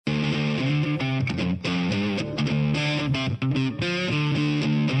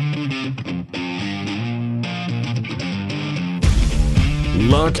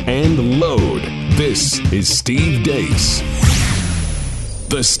lock, and load. This is Steve Deace.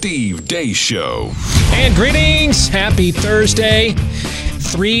 The Steve Deace Show. And greetings. Happy Thursday.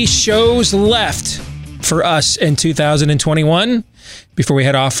 3 shows left for us in 2021 before we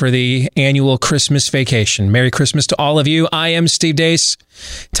head off for the annual Christmas vacation. Merry Christmas to all of you. I am Steve Deace.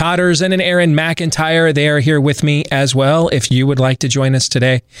 Todders and Aaron McIntyre, they are here with me as well. If you would like to join us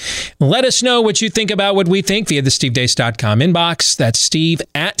today, let us know what you think about what we think via the stevedeace.com inbox. That's Steve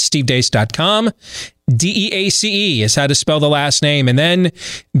at stevedeace.com. DEACE is how to spell the last name. And then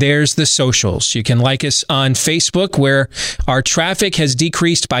there's the socials. You can like us on Facebook, where our traffic has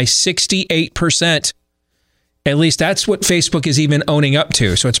decreased by 68%. At least that's what Facebook is even owning up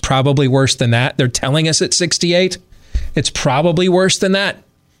to. So it's probably worse than that. They're telling us it's 68. It's probably worse than that.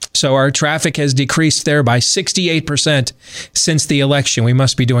 So our traffic has decreased there by 68% since the election. We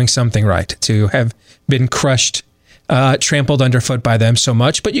must be doing something right to have been crushed, trampled underfoot by them so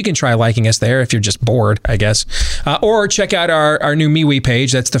much. But you can try liking us there if you're just bored, I guess. Or check out our new MeWe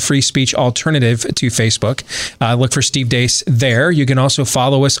page. That's the free speech alternative to Facebook. Look for Steve Deace there. You can also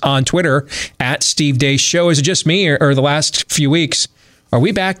follow us on Twitter at Steve Deace Show. Is it just me, or the last few weeks? Are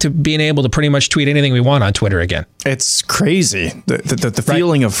we back to being able to pretty much tweet anything we want on Twitter again? It's crazy. The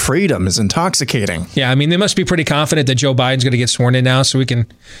feeling of freedom is intoxicating. Yeah, I mean, they must be pretty confident that Joe Biden's going to get sworn in now, so we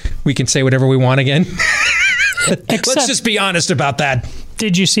can say whatever we want again. Let's just be honest about that.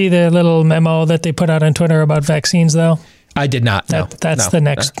 Did you see the little memo that they put out on Twitter about vaccines, though? I did not. That's the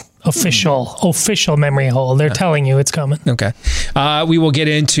next official memory hole. They're telling you it's coming. Okay. We will get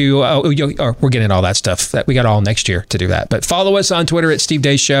into, we're getting into all that stuff. That we got all next year to do that. But follow us on Twitter at Steve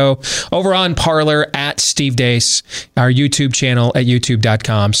Deace Show, over on Parler at Steve Deace, our YouTube channel at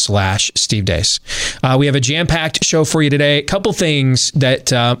youtube.com/Steve Deace. We have a jam-packed show for you today. A couple things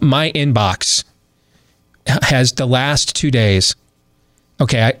that my inbox has the last 2 days.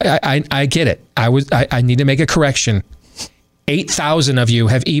 Okay, I get it. I need to make a correction. 8,000 of you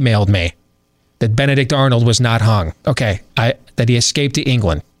have emailed me that Benedict Arnold was not hung. Okay, that he escaped to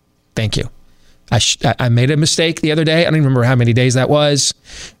England. Thank you. I made a mistake the other day. I don't even remember how many days that was.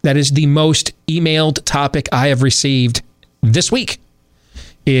 That is the most emailed topic I have received this week,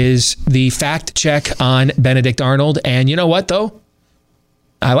 is the fact check on Benedict Arnold. And you know what, though?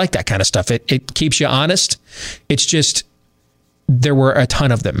 I like that kind of stuff. It keeps you honest. It's just, there were a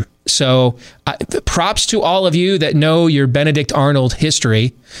ton of them. So props to all of you that know your Benedict Arnold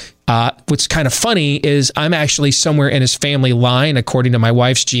history. What's kind of funny is I'm actually somewhere in his family line, according to my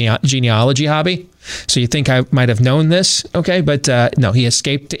wife's genealogy hobby. So you think I might have known this, okay? But no, he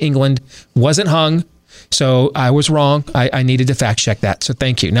escaped to England, wasn't hung. So I was wrong. I needed to fact check that. So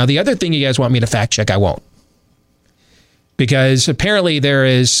thank you. Now, the other thing you guys want me to fact check, I won't. Because apparently there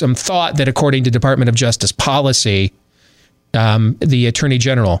is some thought that, according to Department of Justice policy, the Attorney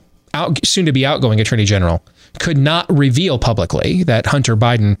General, soon to be outgoing Attorney General, could not reveal publicly that Hunter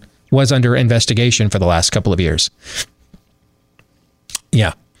Biden was under investigation for the last couple of years.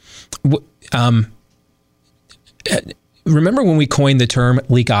 Yeah. Remember when we coined the term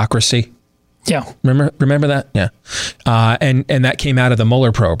leakocracy? Yeah. Remember that? Yeah. And that came out of the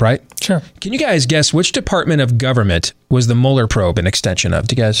Mueller probe, right? Sure. Can you guys guess which department of government was the Mueller probe an extension of?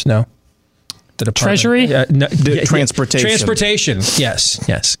 Do you guys know? The department. Treasury? Transportation. Transportation.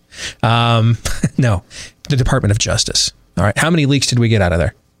 Yes. No, the Department of Justice. All right. How many leaks did we get out of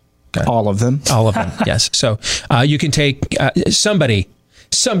there? Okay. All of them. Yes. So you can take somebody.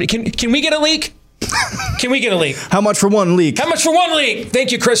 Can we get a leak? Can we get a leak? How much for one leak?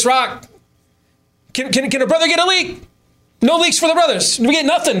 Thank you, Chris Rock. Can a brother get a leak? No leaks for the brothers. We get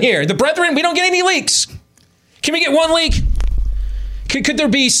nothing here. The brethren, we don't get any leaks. Can we get one leak? Could there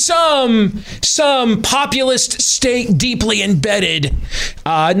be some populist state deeply embedded,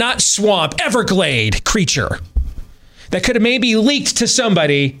 not swamp, Everglade creature that could have maybe leaked to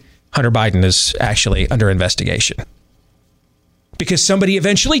somebody? Hunter Biden is actually under investigation because somebody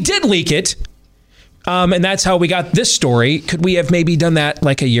eventually did leak it. And that's how we got this story. Could we have maybe done that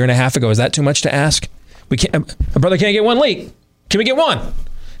like a year and a half ago? Is that too much to ask? We can't. A brother can't get one leak. Can we get one?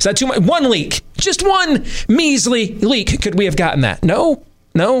 Is that too much? One leak, just one measly leak. Could we have gotten that? No.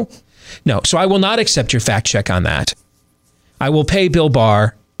 So I will not accept your fact check on that. I will pay Bill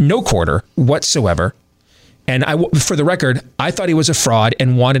Barr no quarter whatsoever. And for the record, I thought he was a fraud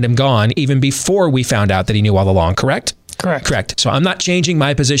and wanted him gone even before we found out that he knew all along. Correct. So I'm not changing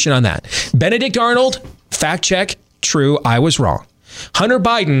my position on that. Benedict Arnold, fact check, true. I was wrong. Hunter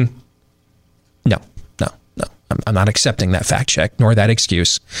Biden, no. I'm not accepting that fact check nor that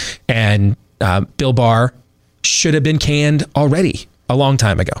excuse. And Bill Barr should have been canned already a long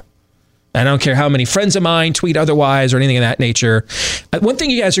time ago. I don't care how many friends of mine tweet otherwise or anything of that nature. One thing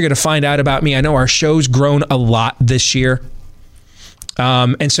you guys are going to find out about me, I know our show's grown a lot this year.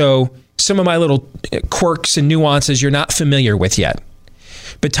 And so some of my little quirks and nuances you're not familiar with yet.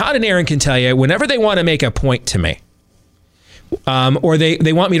 But Todd and Aaron can tell you whenever they want to make a point to me, or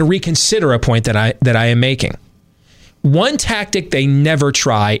they want me to reconsider a point that I am making. One tactic they never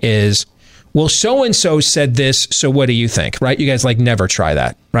try is, well, so-and-so said this, so what do you think, right? You guys never try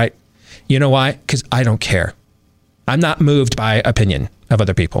that, right? You know why? Because I don't care. I'm not moved by opinion of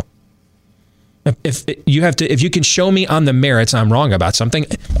other people. If you can show me on the merits I'm wrong about something,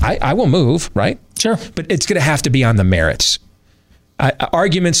 I will move, right? Sure. But it's going to have to be on the merits.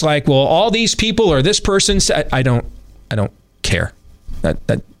 Arguments like, well, all these people or this person said, I don't care.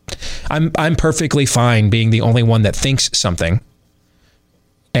 I'm perfectly fine being the only one that thinks something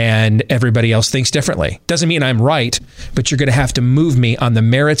and everybody else thinks differently. Doesn't mean I'm right, but you're going to have to move me on the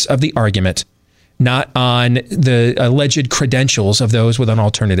merits of the argument, not on the alleged credentials of those with an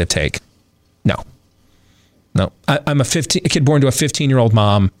alternative take. No. I'm a kid born to a 15-year-old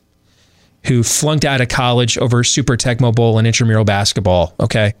mom who flunked out of college over Super Tecmo Bowl and intramural basketball,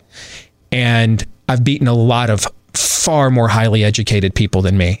 okay? And I've beaten a lot of far more highly educated people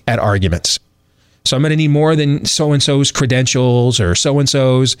than me at arguments. So I'm going to need more than so-and-so's credentials or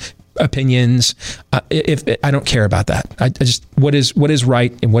so-and-so's opinions. If I don't care about that. I just, what is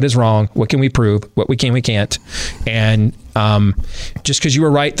right and what is wrong? What can we prove? What we can't. And just because you were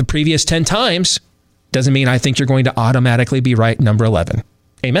right the previous 10 times doesn't mean I think you're going to automatically be right number 11.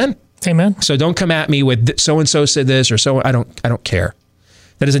 Amen? Amen. So don't come at me with so-and-so said this or so. I don't care.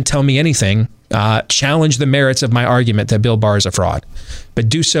 That doesn't tell me anything. Challenge the merits of my argument that Bill Barr is a fraud, but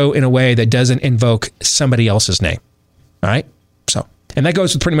do so in a way that doesn't invoke somebody else's name. All right? So, and that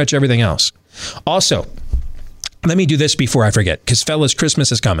goes with pretty much everything else. Also, let me do this before I forget, because fellas,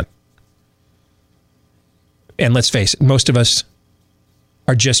 Christmas is coming. And let's face it, most of us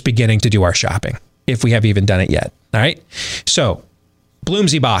are just beginning to do our shopping, if we have even done it yet. All right? So,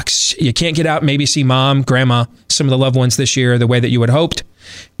 Bloomsy Box. You can't get out, maybe see mom, grandma, some of the loved ones this year the way that you would have hoped.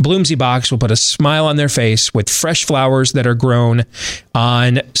 Bloomsy Box will put a smile on their face with fresh flowers that are grown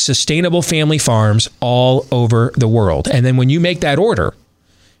on sustainable family farms all over the world. And then when you make that order,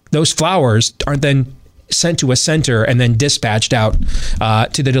 those flowers aren't then sent to a center and then dispatched out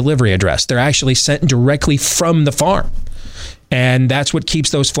to the delivery address. They're actually sent directly from the farm. And that's what keeps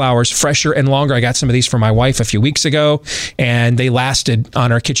those flowers fresher and longer. I got some of these for my wife a few weeks ago, and they lasted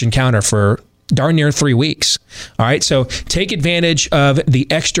on our kitchen counter for darn near 3 weeks. All right. So take advantage of the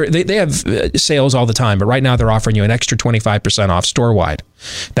extra. They have sales all the time, but right now they're offering you an extra 25% off store wide.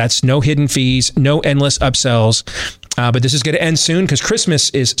 That's no hidden fees, no endless upsells. But this is going to end soon because Christmas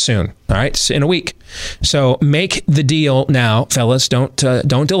is soon. All right. It's in a week. So make the deal now, fellas. Don't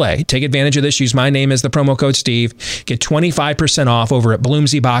delay. Take advantage of this. Use my name as the promo code Steve. Get 25% off over at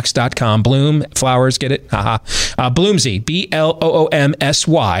bloomsybox.com. Bloom flowers. Get it? Bloomsy,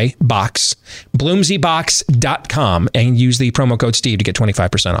 BLOOMSY box. Bloomsybox.com and use the promo code Steve to get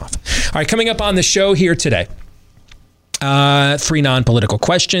 25% off. All right. Coming up on the show here today. 3 non-political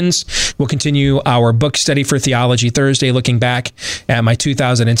questions. We'll continue our book study for Theology Thursday, looking back at my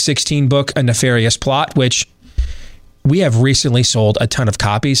 2016 book, A Nefarious Plot, which we have recently sold a ton of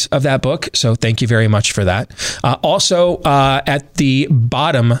copies of that book. So thank you very much for that. Also, at the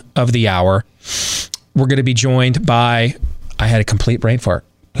bottom of the hour, we're going to be joined by, I had a complete brain fart.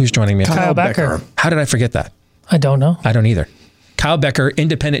 Who's joining me? Kyle Becker. How did I forget that? I don't know. I don't either. Kyle Becker,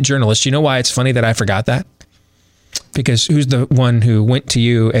 independent journalist. You know why it's funny that I forgot that? Because who's the one who went to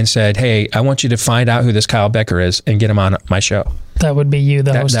you and said, hey, I want you to find out who this Kyle Becker is and get him on my show? That would be you,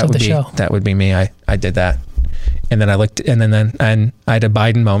 the host of the show. That would be me. I did that. And then I looked, and then I had a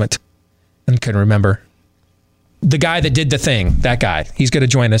Biden moment and couldn't remember. The guy that did the thing, that guy, he's going to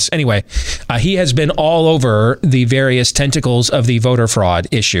join us. Anyway, he has been all over the various tentacles of the voter fraud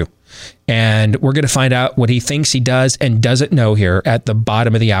issue. And we're going to find out what he thinks he does and doesn't know here at the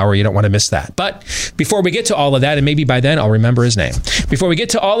bottom of the hour. You don't want to miss that. But before we get to all of that, and maybe by then I'll remember his name. Before we get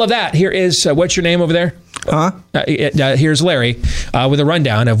to all of that, here is, what's your name over there? Here's Larry with a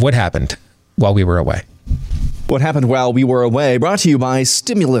rundown of what happened while we were away. What happened while we were away, brought to you by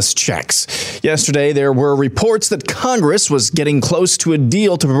stimulus checks. Yesterday, there were reports that Congress was getting close to a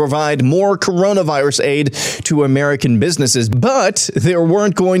deal to provide more coronavirus aid to American businesses, but there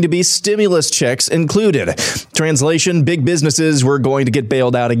weren't going to be stimulus checks included. Translation, big businesses were going to get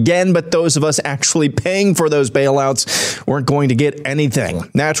bailed out again, but those of us actually paying for those bailouts weren't going to get anything.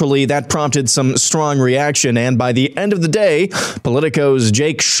 Naturally, that prompted some strong reaction, and by the end of the day, Politico's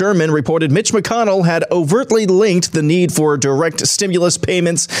Jake Sherman reported Mitch McConnell had overtly linked the need for direct stimulus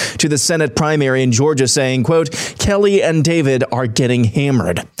payments to the Senate primary in Georgia, saying, quote, Kelly and David are getting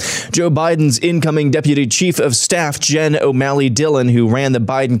hammered. Joe Biden's incoming Deputy Chief of Staff, Jen O'Malley Dillon, who ran the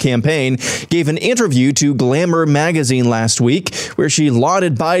Biden campaign, gave an interview to Glamour magazine last week where she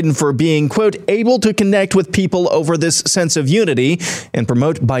lauded Biden for being, quote, able to connect with people over this sense of unity and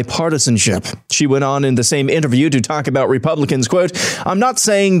promote bipartisanship. She went on in the same interview to talk about Republicans, quote, I'm not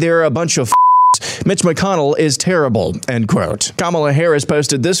saying they're a bunch of Mitch McConnell is terrible, end quote. Kamala Harris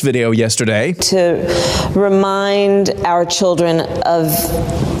posted this video yesterday. To remind our children of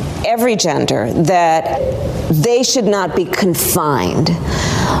every gender that they should not be confined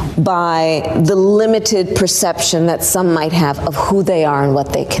by the limited perception that some might have of who they are and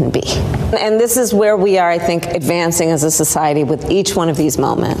what they can be. And this is where we are, I think, advancing as a society with each one of these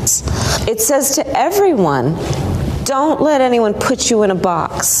moments. It says to everyone, don't let anyone put you in a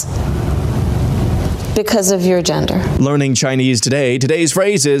box because of your gender. Learning Chinese today. Today's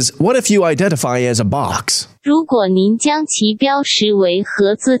phrase is, what if you identify as a box? 如果您将其标识为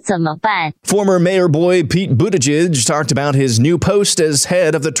盒子怎么办? Former Mayor Boy Pete Buttigieg talked about his new post as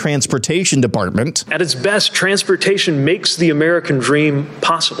head of the Transportation Department. At its best, transportation makes the American dream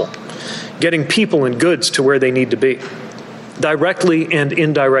possible, getting people and goods to where they need to be, directly and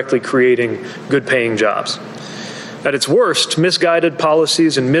indirectly creating good-paying jobs. At its worst, misguided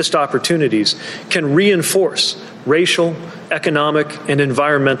policies and missed opportunities can reinforce racial, economic, and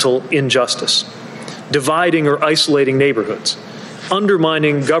environmental injustice, dividing or isolating neighborhoods,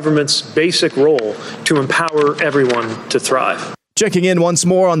 undermining government's basic role to empower everyone to thrive. Checking in once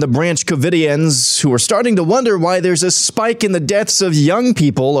more on the Branch Covidians, who are starting to wonder why there's a spike in the deaths of young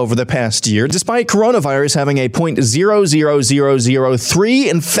people over the past year, despite coronavirus having a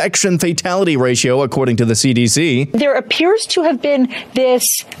 0.00003 infection fatality ratio, according to the CDC. There appears to have been this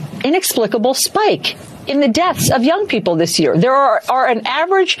inexplicable spike in the deaths of young people this year. There are an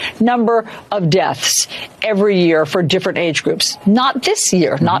average number of deaths every year for different age groups. Not this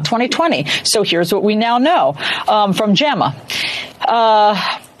year, not 2020. So here's what we now know from JAMA.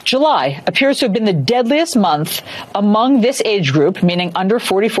 July appears to have been the deadliest month among this age group, meaning under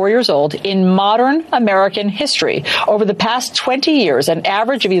 44 years old, in modern American history. Over the past 20 years, an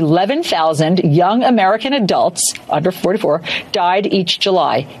average of 11,000 young American adults under 44 died each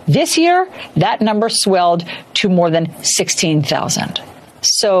July. This year, that number swelled to more than 16,000.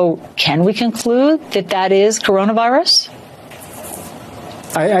 So can we conclude that that is coronavirus?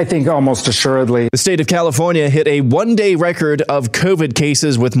 I think almost assuredly. The state of California hit a one-day record of COVID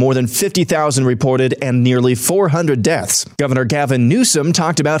cases with more than 50,000 reported and nearly 400 deaths. Governor Gavin Newsom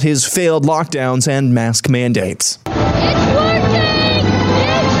talked about his failed lockdowns and mask mandates.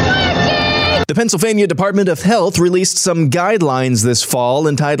 The Pennsylvania Department of Health released some guidelines this fall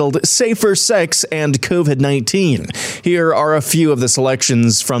entitled Safer Sex and COVID-19. Here are a few of the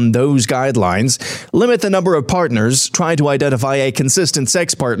selections from those guidelines. Limit the number of partners. Try to identify a consistent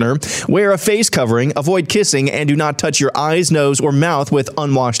sex partner. Wear a face covering. Avoid kissing and do not touch your eyes, nose, or mouth with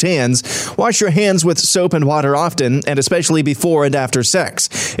unwashed hands. Wash your hands with soap and water often, and especially before and after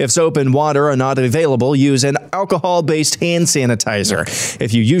sex. If soap and water are not available, use an alcohol-based hand sanitizer.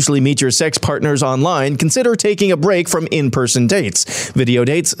 If you usually meet your sex partner online, consider taking a break from in-person dates. Video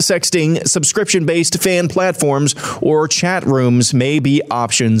dates, sexting, subscription-based fan platforms, or chat rooms may be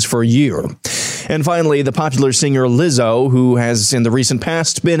options for you. And finally, the popular singer Lizzo, who has in the recent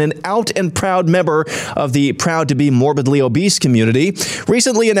past been an out and proud member of the proud to be morbidly obese community,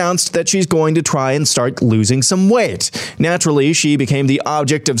 recently announced that she's going to try and start losing some weight. Naturally, she became the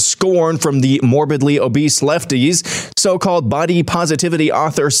object of scorn from the morbidly obese lefties. So-called body positivity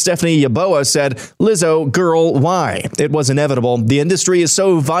author Stephanie Yeboah said, Lizzo, girl, why? It was inevitable. The industry is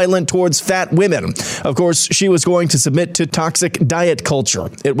so violent towards fat women. Of course, she was going to submit to toxic diet culture.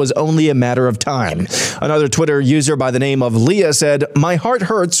 It was only a matter of time. Another Twitter user by the name of Leah said, my heart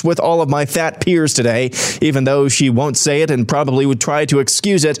hurts with all of my fat peers today. Even though she won't say it and probably would try to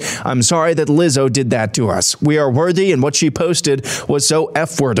excuse it, I'm sorry that Lizzo did that to us. We are worthy, and what she posted was so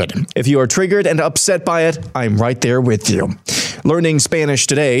F-worded. If you are triggered and upset by it, I'm right there with you. Learning Spanish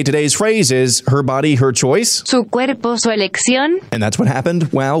today. Today's phrase is her body, her choice. Su cuerpo, su elección. And that's what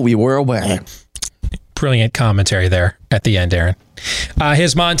happened while we were away. Brilliant commentary there at the end, Aaron.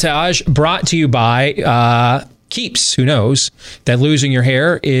 His montage brought to you by Keeps, who knows that losing your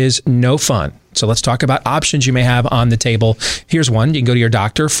hair is no fun. So let's talk about options you may have on the table. Here's one. You can go to your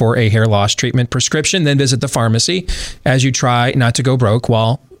doctor for a hair loss treatment prescription, then visit the pharmacy as you try not to go broke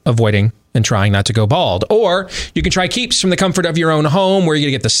while avoiding and trying not to go bald. Or you can try Keeps from the comfort of your own home, where you're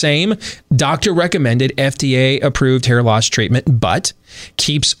going to get the same doctor-recommended, FDA-approved hair loss treatment, but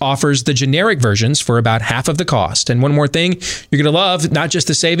Keeps offers the generic versions for about half of the cost. And one more thing you're going to love, not just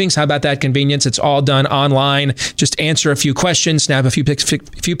the savings, how about that convenience? It's all done online. Just answer a few questions, snap a few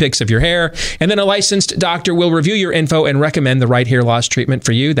pics of your hair, and then a licensed doctor will review your info and recommend the right hair loss treatment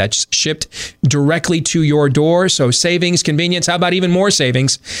for you. That's shipped directly to your door. So savings, convenience, how about even more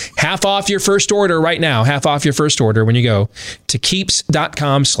savings? Half off your first order right now. Half off your first order when you go to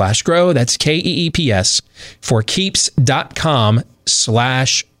keeps.com/grow. That's KEEPS for keeps.com/grow.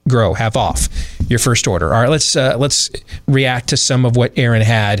 Half off your first order. All right, let's react to some of what Aaron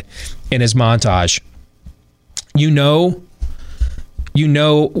had in his montage. You know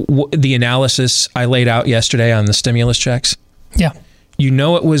the analysis I laid out yesterday on the stimulus checks? Yeah. You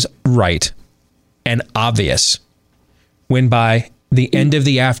know it was right and obvious when by the end of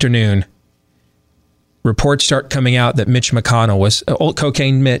the afternoon, reports start coming out that Mitch McConnell was, old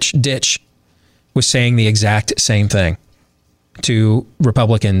cocaine Mitch Ditch, was saying the exact same thing to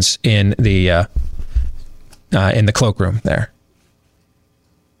Republicans in the cloakroom there.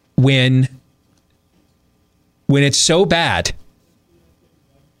 When it's so bad,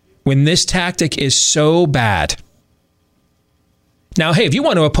 when this tactic is so bad. Now, hey, if you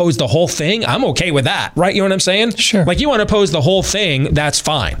want to oppose the whole thing, I'm okay with that, right? You know what I'm saying? Sure. Like, you want to oppose the whole thing, that's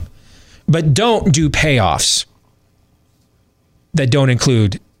fine. But don't do payoffs that don't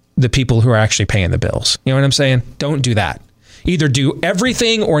include the people who are actually paying the bills. You know what I'm saying? Don't do that. Either do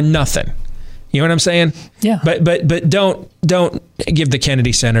everything or nothing. You know what I'm saying? Yeah. But don't give the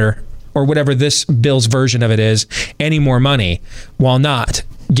Kennedy Center or whatever this bill's version of it is any more money while not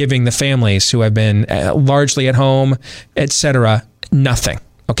giving the families who have been largely at home, etc., nothing.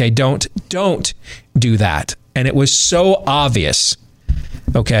 Okay, don't do that. And it was so obvious,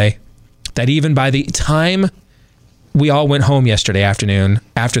 okay, that even by the time we all went home yesterday afternoon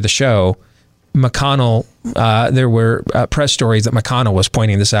after the show, McConnell, there were press stories that McConnell was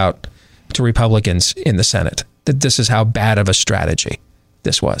pointing this out to Republicans in the Senate, that this is how bad of a strategy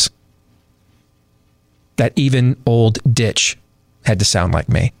this was. That even old Ditch had to sound like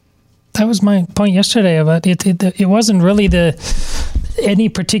me. That was my point yesterday about it. It wasn't really any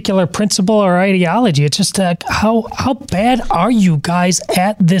particular principle or ideology. It's just how bad are you guys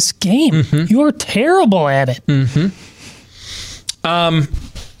at this game? Mm-hmm. You're terrible at it. Mm-hmm.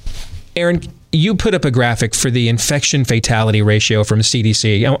 Aaron, you put up a graphic for the infection fatality ratio from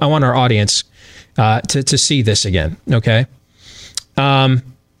CDC. I want our audience to see this again. Okay.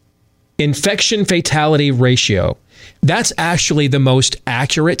 Infection fatality ratio. That's actually the most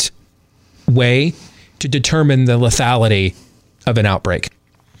accurate way to determine the lethality of an outbreak.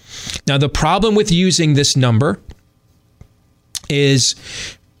 Now, the problem with using this number is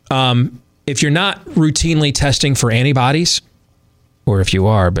if you're not routinely testing for antibodies, or if you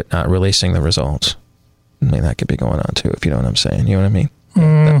are, but not releasing the results, I mean, that could be going on too, if you know what I'm saying. You know what I mean?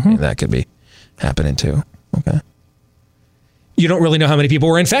 Mm-hmm. That could be happening too. Okay. You don't really know how many people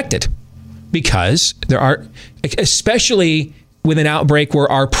were infected because there are, especially with an outbreak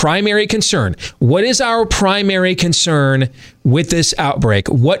where our primary concern, what is our primary concern with this outbreak?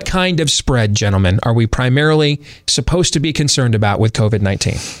 What kind of spread, gentlemen, are we primarily supposed to be concerned about with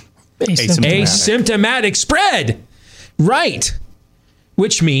COVID-19? Asymptomatic spread. Right.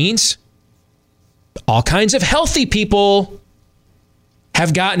 Which means all kinds of healthy people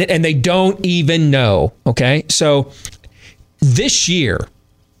have gotten it and they don't even know. Okay. So this year,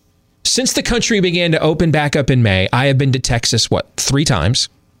 since the country began to open back up in May, I have been to Texas, 3 times?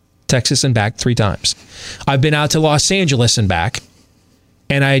 Texas and back 3 times. I've been out to Los Angeles and back.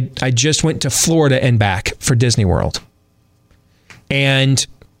 And I just went to Florida and back for Disney World. And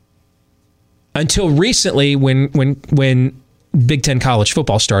until recently, when Big Ten college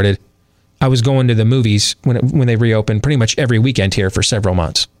football started, I was going to the movies when they reopened pretty much every weekend here for several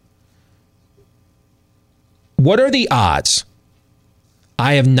months. What are the odds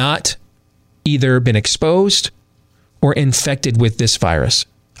I have not either been exposed or infected with this virus?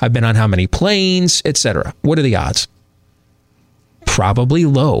 I've been on how many planes, etc. What are the odds? Probably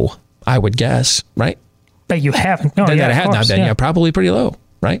low, I would guess, right? That you haven't. No, that yeah, I have not been. Yeah, probably pretty low,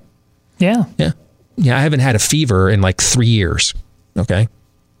 right? Yeah. Yeah. Yeah, I haven't had a fever in like 3 years. Okay.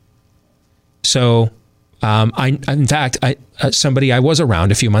 So, in fact, somebody I was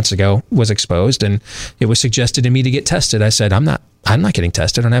around a few months ago was exposed, and it was suggested to me to get tested. I said, I'm not getting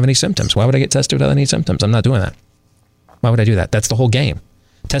tested. I don't have any symptoms. Why would I get tested without any symptoms? I'm not doing that. Why would I do that? That's the whole game.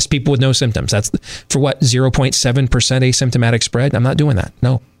 Test people with no symptoms. That's for what, 0.7% asymptomatic spread? I'm not doing that.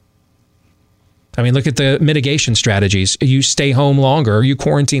 No. I mean, look at the mitigation strategies. You stay home longer, you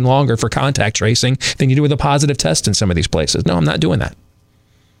quarantine longer for contact tracing than you do with a positive test in some of these places. No, I'm not doing that.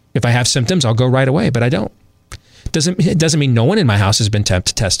 If I have symptoms, I'll go right away, but I don't. It doesn't mean no one in my house has been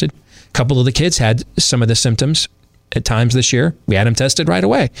tested. A couple of the kids had some of the symptoms at times this year. We had them tested right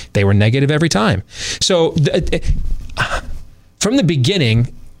away. They were negative every time. So from the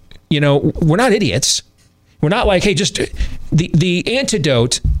beginning, we're not idiots. We're not like, hey, just the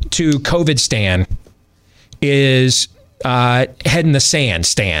antidote to COVID Stan is head in the sand,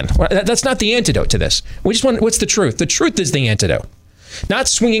 Stan. That's not the antidote to this. We just want, what's the truth? The truth is the antidote. Not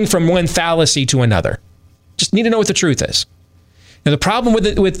swinging from one fallacy to another. Just need to know what the truth is. Now, the problem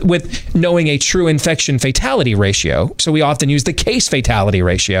with knowing a true infection fatality ratio, so we often use the case fatality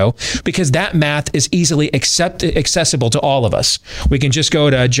ratio, because that math is easily accessible to all of us. We can just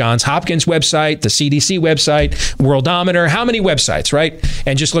go to Johns Hopkins website, the CDC website, Worldometer, how many websites, right?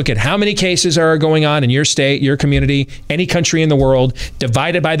 And just look at how many cases are going on in your state, your community, any country in the world,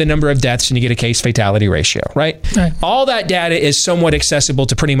 divided by the number of deaths, and you get a case fatality ratio, right? All that data is somewhat accessible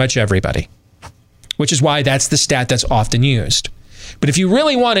to pretty much everybody, which is why that's the stat that's often used. But if you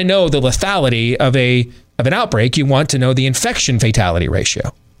really want to know the lethality of an outbreak, you want to know the infection fatality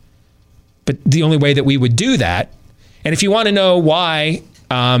ratio. But the only way that we would do that, and if you want to know why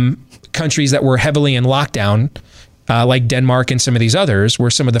countries that were heavily in lockdown, like Denmark and some of these others,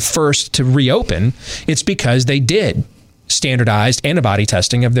 were some of the first to reopen, it's because they did standardized antibody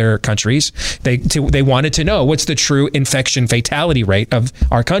testing of their countries. They wanted to know what's the true infection fatality rate of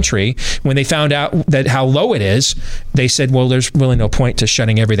our country. When they found out that how low it is, they said, well, there's really no point to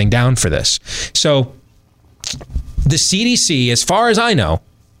shutting everything down for this. So the CDC, as far as I know,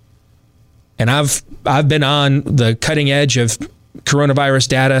 and I've been on the cutting edge of coronavirus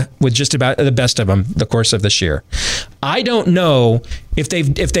data with just about the best of them the course of this year. I don't know if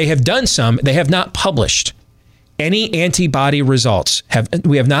they have done some. They have not published any antibody results.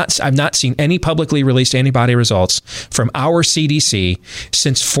 I've not seen any publicly released antibody results from our CDC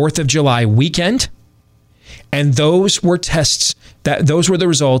since 4th of July weekend. And those were those were the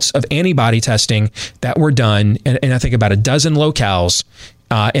results of antibody testing that were done in I think about a dozen locales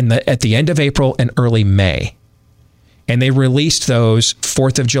at the end of April and early May. And they released those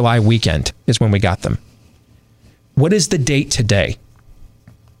 4th of July weekend is when we got them. What is the date today?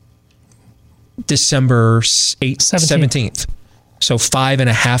 December 17th. So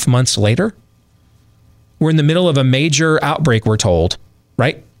 5.5 months later, we're in the middle of a major outbreak, we're told,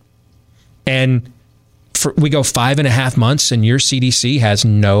 right? And we go 5.5 months and your CDC has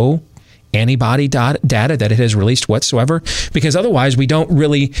no antibody data that it has released whatsoever, because otherwise we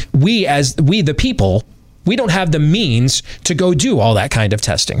the people, we don't have the means to go do all that kind of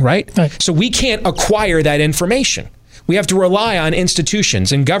testing, right? So we can't acquire that information. We have to rely on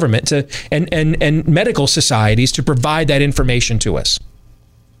institutions and government and medical societies to provide that information to us.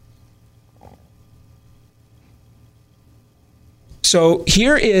 So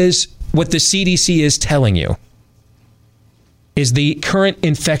here is what the CDC is telling you is the current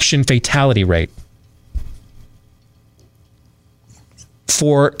infection fatality rate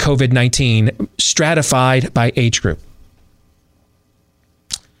for COVID-19 stratified by age group.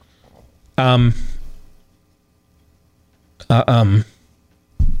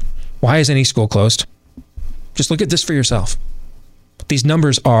 Why is any school closed? Just look at this for yourself. These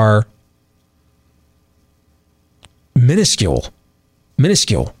numbers are minuscule.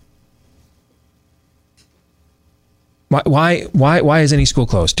 Why is any school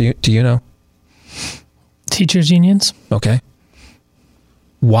closed? Do you know? Teachers unions. Okay.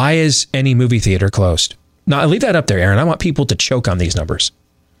 Why is any movie theater closed? Now, leave that up there, Aaron. I want people to choke on these numbers.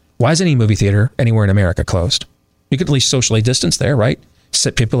 Why is any movie theater anywhere in America closed? You could at least socially distance there, right?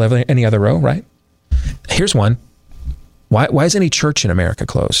 Sit people any other row, right? Here's one. Why is any church in America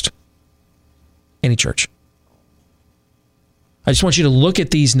closed? Any church. I just want you to look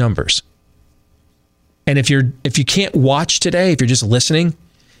at these numbers. And if you can't watch today, if you're just listening,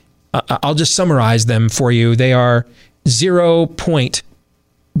 I'll just summarize them for you. They are they're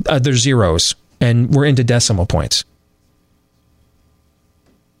zeros, and we're into decimal points.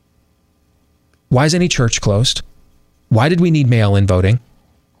 Why is any church closed? Why did we need mail-in voting?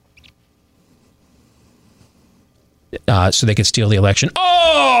 So they could steal the election.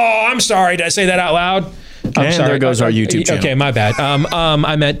 Oh, I'm sorry. Did I say that out loud? I'm sorry. There goes our YouTube channel. Okay, my bad.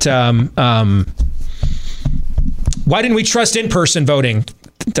 I meant, why didn't we trust in-person voting?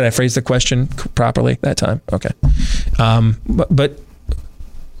 Did I phrase the question properly that time? Okay. But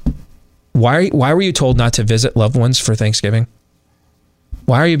why were you told not to visit loved ones for Thanksgiving?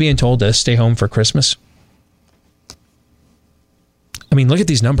 Why are you being told to stay home for Christmas? I mean, look at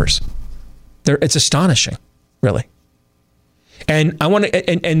these numbers. It's astonishing, really. And I want to,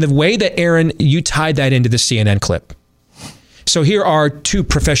 and the way that Aaron, you tied that into the CNN clip. So here are two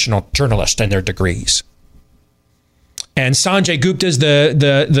professional journalists and their degrees. And Sanjay Gupta's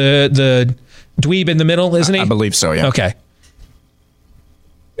the dweeb in the middle, isn't he? I believe so, yeah. Okay.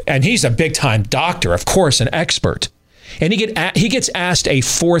 And he's a big time doctor, of course, an expert. And he gets asked a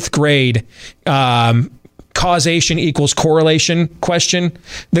fourth grade causation equals correlation question,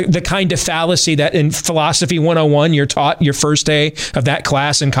 the kind of fallacy that in Philosophy 101 you're taught your first day of that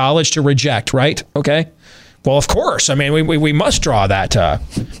class in college to reject, right? Okay. Well, of course. I mean, we must draw that.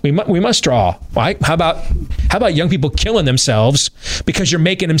 We must draw. Right? How about young people killing themselves because you're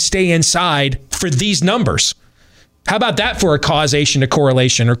making them stay inside for these numbers? How about that for a causation to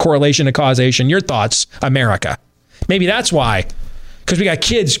correlation or correlation to causation? Your thoughts, America? Maybe that's why. Because we got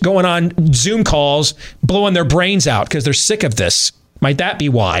kids going on Zoom calls, blowing their brains out because they're sick of this. Might that be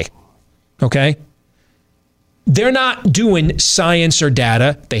why? Okay. They're not doing science or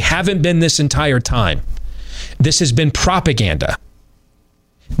data. They haven't been this entire time. This has been propaganda.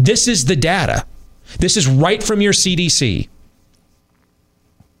 This is the data. This is right from your CDC.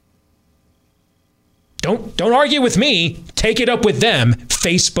 Don't argue with me. Take it up with them,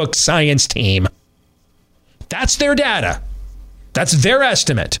 Facebook science team. That's their data. That's their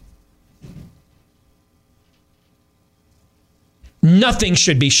estimate. Nothing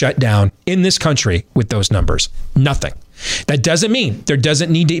should be shut down in this country with those numbers. Nothing. That doesn't mean there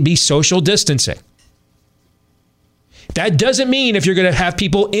doesn't need to be social distancing. That doesn't mean if you're going to have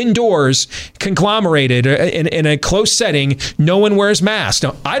people indoors, conglomerated in a close setting, no one wears masks.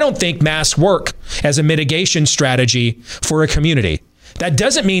 Now, I don't think masks work as a mitigation strategy for a community. That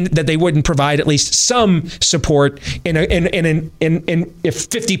doesn't mean that they wouldn't provide at least some support in if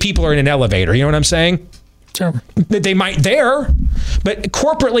 50 people are in an elevator. You know what I'm saying? Sure. They might there, but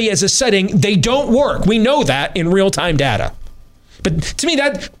corporately as a setting, they don't work. We know that in real-time data. But to me,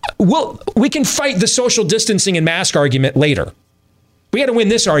 we can fight the social distancing and mask argument later. We got to win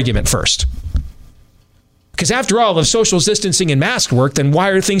this argument first. Because after all, if social distancing and mask work, then why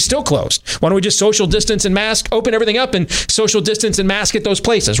are things still closed? Why don't we just social distance and mask, open everything up and social distance and mask at those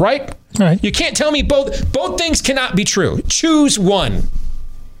places, right? Right. You can't tell me both things cannot be true. Choose one.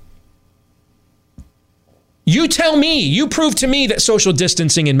 You tell me, you prove to me that social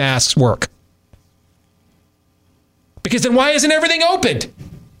distancing and masks work. Because then why isn't everything opened?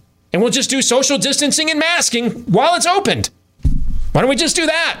 And we'll just do social distancing and masking while it's opened. Why don't we just do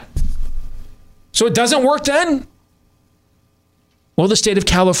that? So it doesn't work then? Well, the state of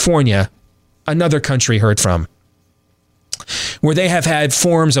California, another country heard from, where they have had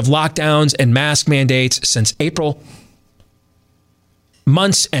forms of lockdowns and mask mandates since April.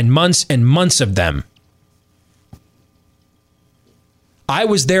 Months and months and months of them. I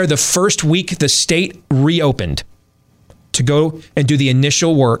was there the first week the state reopened to go and do the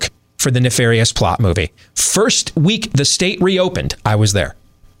initial work for the Nefarious Plot movie. First week the state reopened, I was there.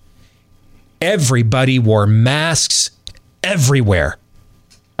 Everybody wore masks everywhere.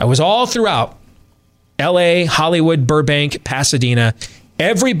 I was all throughout LA, Hollywood, Burbank, Pasadena.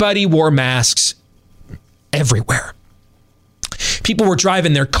 Everybody wore masks everywhere. People were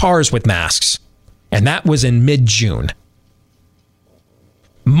driving their cars with masks, and that was in mid-June.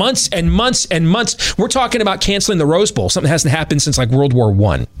 Months and months and months. We're talking about canceling the Rose Bowl. Something that hasn't happened since like World War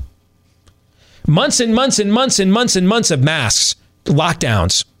I. Months and months and months and months and months of masks,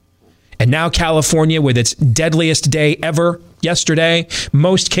 lockdowns. And now California with its deadliest day ever yesterday,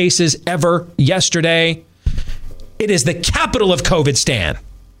 most cases ever yesterday. It is the capital of COVID Stan.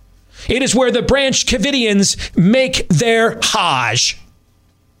 It is where the Branch Covidians make their Hajj.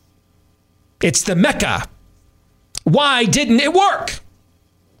 It's the Mecca. Why didn't it work?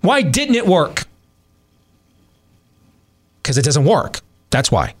 Why didn't it work? Because it doesn't work.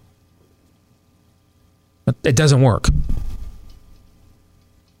 That's why. It doesn't work.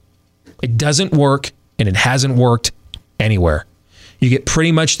 It doesn't work, and it hasn't worked anywhere. You get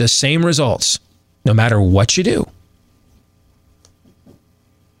pretty much the same results no matter what you do.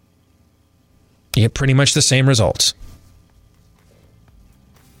 You get pretty much the same results.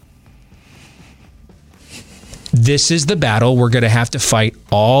 This is the battle we're going to have to fight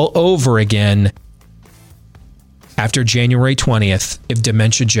all over again after January 20th if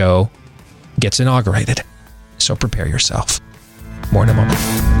Dementia Joe gets inaugurated. So prepare yourself. More in a moment.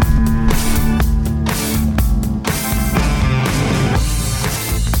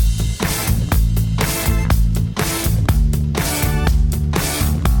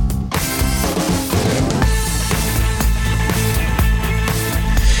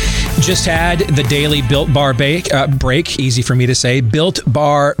 Just had the daily Built Bar break. Easy for me to say. Built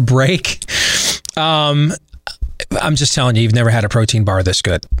Bar break. I'm just telling you, you've never had a protein bar this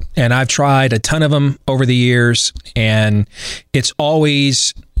good. And I've tried a ton of them over the years, and it's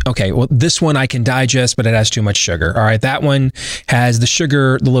always, okay, well, this one I can digest, but it has too much sugar. All right, that one has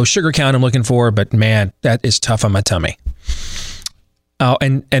the low sugar count I'm looking for, but man, that is tough on my tummy. Oh,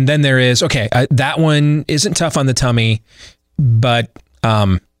 and then there is, that one isn't tough on the tummy, but,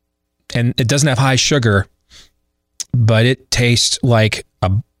 and it doesn't have high sugar, but it tastes like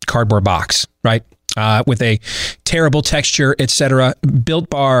a cardboard box, right? With a terrible texture, etc. Built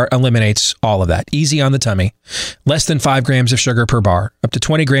Bar eliminates all of that. Easy on the tummy. Less than 5 grams of sugar per bar. Up to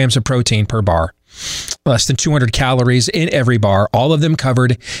 20 grams of protein per bar. Less than 200 calories in every bar. All of them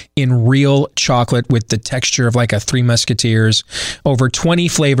covered in real chocolate with the texture of like a Three Musketeers. Over 20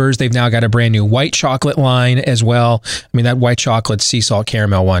 flavors. They've now got a brand new white chocolate line as well. I mean, that white chocolate sea salt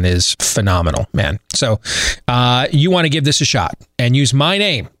caramel one is phenomenal, man. So you want to give this a shot and use my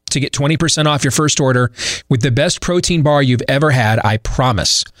name to get 20% off your first order with the best protein bar you've ever had, I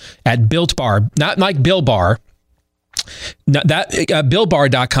promise, at Built Bar. Not like Bill Bar. That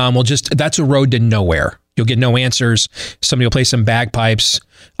BillBar.com that's a road to nowhere. You'll get no answers. Somebody will play some bagpipes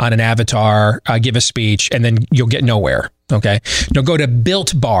on an avatar, give a speech, and then you'll get nowhere. Okay. Now go to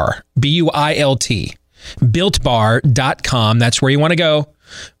Built Bar, BUILT, BuiltBar.com. That's where you want to go.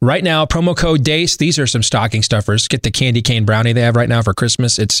 Right now, promo code DACE. These are some stocking stuffers. Get the candy cane brownie they have right now for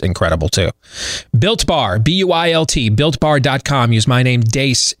Christmas. It's incredible, too. Built Bar, BUILT, BuiltBar.com. Use my name,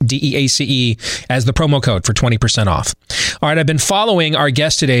 DACE, DEACE, as the promo code for 20% off. All right, I've been following our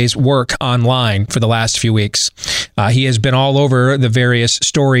guest today's work online for the last few weeks. He has been all over the various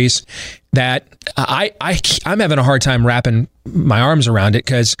stories that I'm having a hard time wrapping my arms around it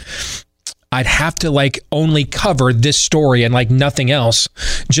because I'd have to only cover this story and nothing else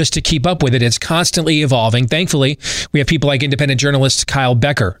just to keep up with it. It's constantly evolving. Thankfully, we have people like independent journalist Kyle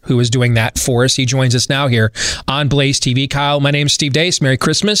Becker, who is doing that for us. He joins us now here on Blaze TV. Kyle, my name's Steve Deace. Merry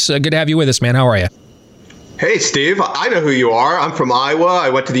Christmas. Good to have you with us, man. How are you? Hey, Steve, I know who you are. I'm from Iowa. I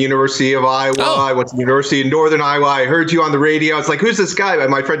went to the University of Iowa. Oh. I went to the University of Northern Iowa. I heard you on the radio. I was like, who's this guy?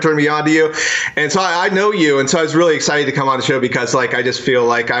 My friend turned me on to you. And so I know you. And so I was really excited to come on the show because I just feel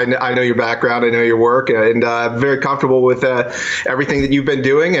like I know your background. I know your work and I'm very comfortable with everything that you've been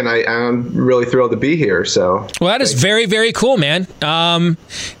doing. And I'm really thrilled to be here. So, well, that is very, very cool, man.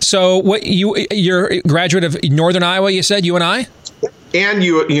 So you're a graduate of Northern Iowa, you said, UNI? And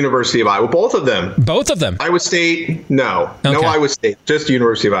University of Iowa, both of them. Both of them? Iowa State, no. Okay. No Iowa State, just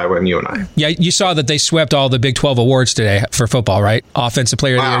University of Iowa and UNI. Yeah, you saw that they swept all the Big 12 awards today for football, right? Offensive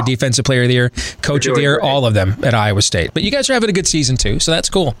Player of the Year, Defensive Player of the Year, Coach of the Year, all of them at Iowa State. But you guys are having a good season too, so that's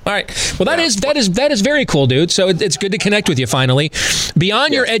cool. All right. Well, that is very cool, dude. So it's good to connect with you finally.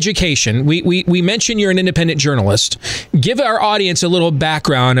 Beyond your education, we mentioned you're an independent journalist. Give our audience a little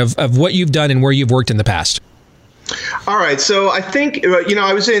background of what you've done and where you've worked in the past. All right. So I think,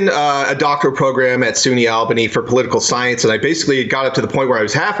 I was in a doctoral program at SUNY Albany for political science, and I basically got up to the point where I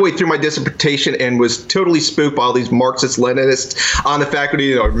was halfway through my dissertation and was totally spooked by all these Marxist-Leninists on the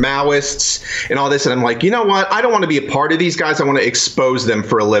faculty, or Maoists and all this. And I'm like, you know what? I don't want to be a part of these guys. I want to expose them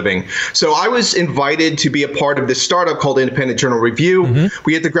for a living. So I was invited to be a part of this startup called Independent Journal Review. Mm-hmm.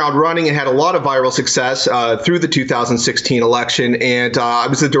 We hit the ground running and had a lot of viral success through the 2016 election. And I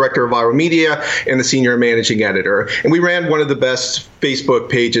was the director of viral media and the senior managing editor. And we ran one of the best Facebook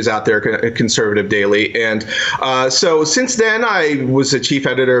pages out there, Conservative Daily. And so since then, I was a chief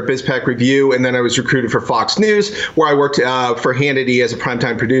editor of BizPac Review, and then I was recruited for Fox News, where I worked for Hannity as a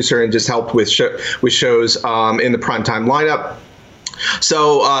primetime producer and just helped with shows in the primetime lineup.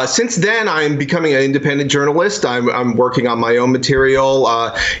 So since then, I'm becoming an independent journalist. I'm working on my own material.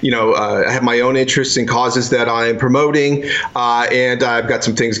 I have my own interests and causes that I'm promoting, and I've got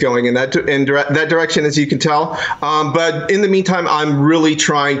some things going in that direction, as you can tell. But in the meantime, I'm really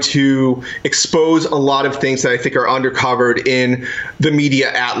trying to expose a lot of things that I think are undercovered in the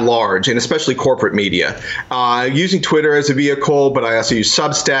media at large, and especially corporate media. Using Twitter as a vehicle, but I also use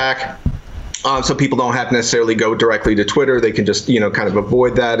Substack. So people don't have to necessarily go directly to Twitter. They can just, kind of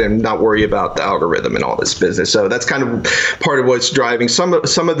avoid that and not worry about the algorithm and all this business. So that's kind of part of what's driving some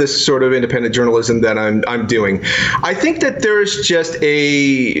of this sort of independent journalism that I'm doing. I think that there's just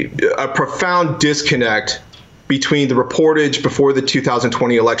a profound disconnect between the reportage before the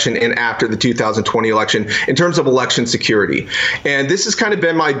 2020 election and after the 2020 election in terms of election security. And this has kind of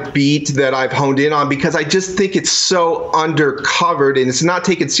been my beat that I've honed in on because I just think it's so undercovered and it's not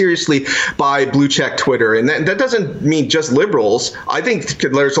taken seriously by blue check Twitter. And that doesn't mean just liberals. I think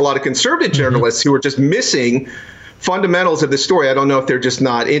there's a lot of conservative journalists who are just missing fundamentals of the story. I don't know if they're just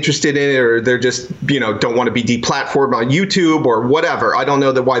not interested in it, or they're just, don't want to be deplatformed on YouTube or whatever. I don't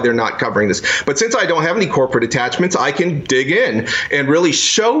know why they're not covering this. But since I don't have any corporate attachments, I can dig in and really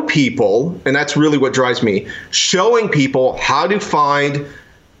show people, and that's really what drives me, showing people how to find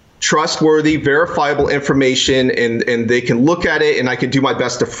trustworthy, verifiable information, and they can look at it, and I can do my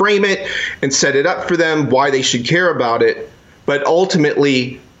best to frame it and set it up for them, why they should care about it. But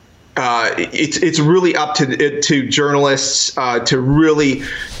ultimately, it's really up to journalists to really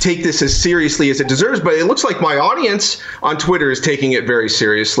take this as seriously as it deserves. But it looks like my audience on Twitter is taking it very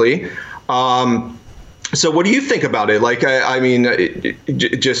seriously. So what do you think about it? Like, what are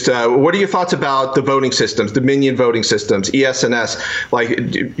your thoughts about the voting systems, Dominion voting systems, ES&S?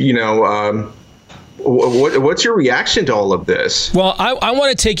 What's your reaction to all of this? Well, I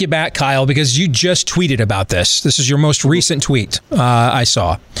want to take you back, Kyle, because you just tweeted about this. This is your most recent tweet I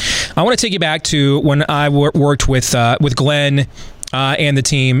saw. I want to take you back to when I worked with Glenn and the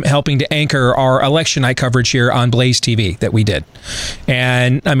team helping to anchor our election night coverage here on Blaze TV that we did.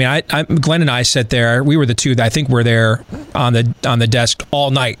 And I mean, Glenn and I sat there. We were the two that I think were there on the desk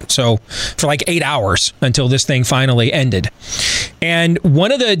all night. So for like 8 hours until this thing finally ended. And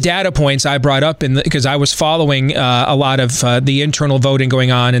one of the data points I brought up because I was following a lot of the internal voting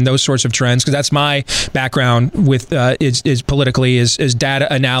going on and those sorts of trends, because that's my background with is politically is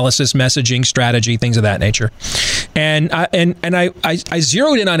data analysis, messaging, strategy, things of that nature. And I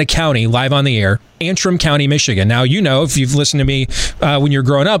zeroed in on a county live on the air, Antrim County, Michigan. Now, if you've listened to me when you're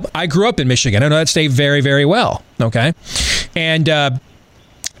growing up, I grew up in Michigan. I know that state very, very well. Okay. And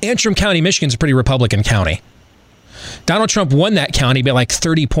Antrim County, Michigan is a pretty Republican county. Donald Trump won that county by like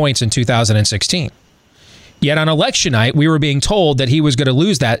 30 points in 2016. Yet on election night, we were being told that he was going to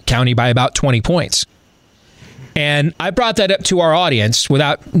lose that county by about 20 points. And I brought that up to our audience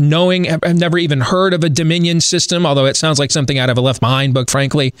without knowing. I've never even heard of a Dominion system, although it sounds like something out of a Left Behind book,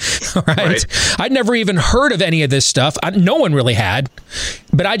 frankly. Right? I'd never even heard of any of this stuff. No one really had.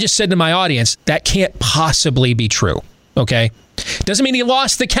 But I just said to my audience, that can't possibly be true. Okay? Doesn't mean he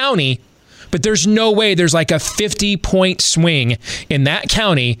lost the county, but there's no way there's like a 50-point swing in that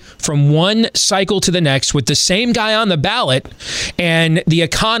county from one cycle to the next with the same guy on the ballot, and the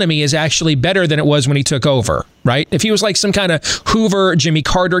economy is actually better than it was when he took over, right? If he was like some kind of Hoover, Jimmy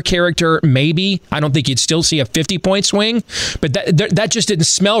Carter character, maybe. I don't think you'd still see a 50-point swing, but that just didn't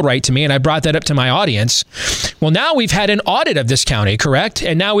smell right to me, and I brought that up to my audience. Well, now we've had an audit of this county, correct?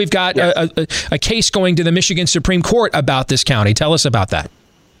 And now we've got a case going to the Michigan Supreme Court about this county. Tell us about that.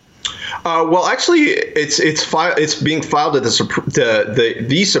 Well, actually, it's being filed at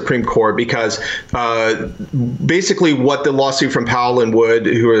the Supreme Court because basically what the lawsuit from Powell and Wood,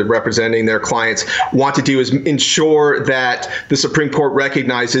 who are representing their clients, want to do is ensure that the Supreme Court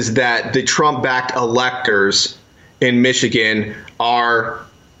recognizes that the Trump-backed electors in Michigan are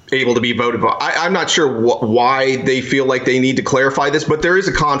able to be voted for. I'm not sure why they feel like they need to clarify this, but there is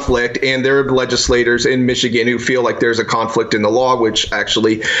a conflict, and there are legislators in Michigan who feel like there's a conflict in the law, which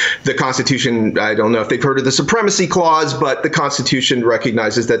actually the Constitution, I don't know if they've heard of the Supremacy Clause, but the Constitution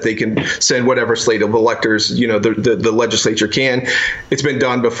recognizes that they can send whatever slate of electors, the legislature can. It's been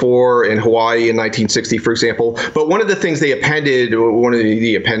done before in Hawaii in 1960, for example. But one of the things they appended, one of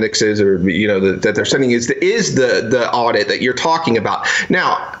the appendixes, or that they're sending is the audit that you're talking about.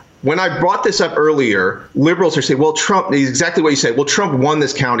 Now, when I brought this up earlier, liberals are saying, well, Trump, exactly what you said. Well, Trump won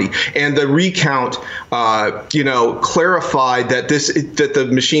this county, and the recount, clarified that the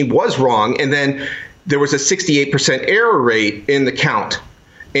machine was wrong. And then there was a 68% error rate in the count.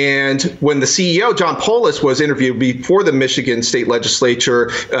 And when the CEO, John Polis, was interviewed before the Michigan State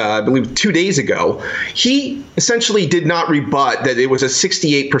Legislature, I believe 2 days ago, he essentially did not rebut that it was a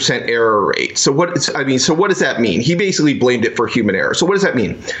 68% error rate. So what does that mean? He basically blamed it for human error. So what does that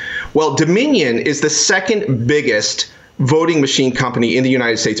mean? Well, Dominion is the second biggest voting machine company in the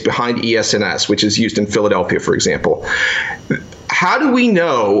United States behind ES&S, which is used in Philadelphia, for example. How do we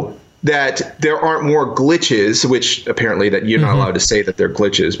know that there aren't more glitches, which apparently that you're not allowed to say that they're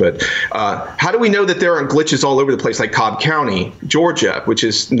glitches, but how do we know that there aren't glitches all over the place, like Cobb County, Georgia, which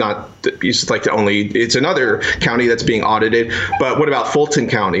is not, it's another county that's being audited. But what about Fulton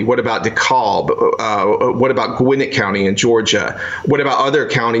County? What about DeKalb? What about Gwinnett County in Georgia? What about other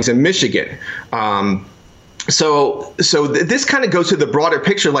counties in Michigan? So this kind of goes to the broader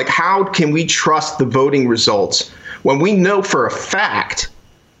picture, like how can we trust the voting results when we know for a fact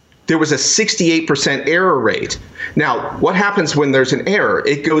there was a 68% error rate? Now, what happens when there's an error?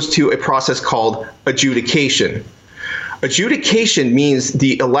 It goes to a process called adjudication. Adjudication means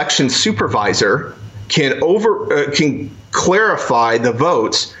the election supervisor can clarify the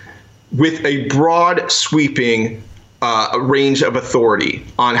votes with a broad sweeping range of authority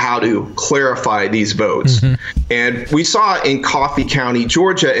on how to clarify these votes. And we saw in Coffee County,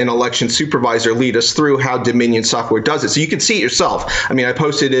 Georgia, an election supervisor lead us through how Dominion software does it. So you can see it yourself. I mean, I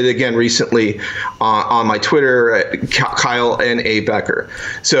posted it again recently on my Twitter at Kyle N.A. Becker.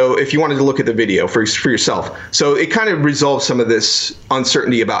 So if you wanted to look at the video for yourself. So it kind of resolves some of this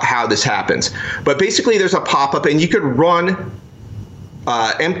uncertainty about how this happens. But basically, there's a pop-up, and you could run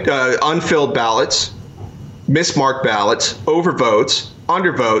unfilled ballots, mismarked ballots, overvotes,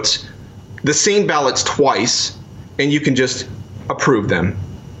 undervotes, the same ballots twice, and you can just approve them.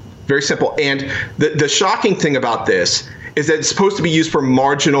 Very simple. And the shocking thing about this is that it's supposed to be used for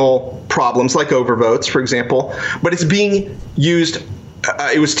marginal problems like overvotes, for example, but it's being used.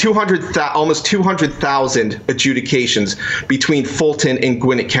 It was almost 200,000 adjudications between Fulton and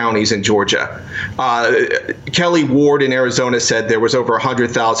Gwinnett counties in Georgia. Kelly Ward in Arizona said there was over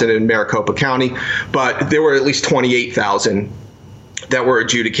 100,000 in Maricopa County, but there were at least 28,000 that were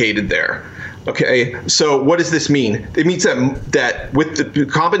adjudicated there. Okay, so what does this mean? It means that with the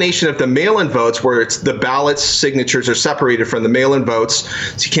combination of the mail-in votes, where it's the ballots signatures are separated from the mail-in votes,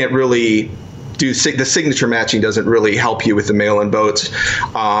 so you can't really the signature matching doesn't really help you with the mail-in votes.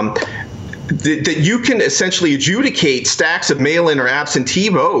 That you can essentially adjudicate stacks of mail-in or absentee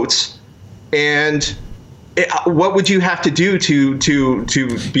votes, and what would you have to do to be able to?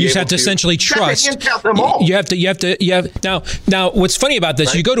 You just have to essentially trust. You have to. Now, what's funny about this?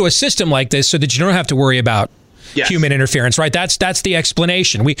 Right? You go to a system like this so that you don't have to worry about human interference, right? That's the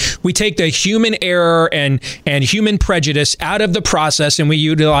explanation. We take the human error and human prejudice out of the process, and we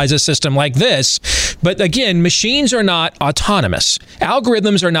utilize a system like this. But again, machines are not autonomous.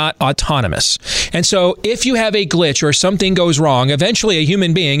 Algorithms are not autonomous. And so if you have a glitch or something goes wrong, eventually a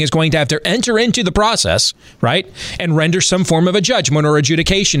human being is going to have to enter into the process, right? And render some form of a judgment or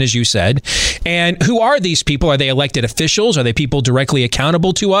adjudication, as you said. And who are these people? Are they elected officials? Are they people directly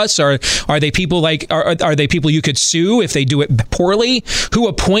accountable to us? Or are they people are they people you could sue if they do it poorly? Who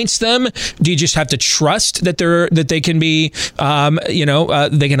appoints them? Do you just have to trust that they can be,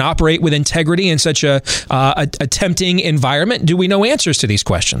 they can operate with integrity in such a tempting environment? Do we know answers to these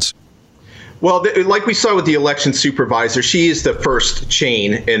questions? Well, like we saw with the election supervisor, she is the first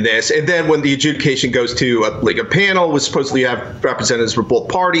chain in this. And then when the adjudication goes to a panel, was supposedly have representatives from both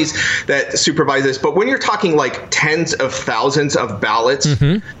parties that supervise this. But when you're talking like tens of thousands of ballots,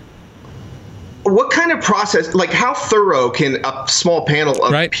 what kind of process, like how thorough can a small panel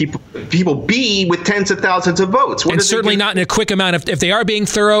of people be with tens of thousands of votes? And certainly not in a quick amount. If they are being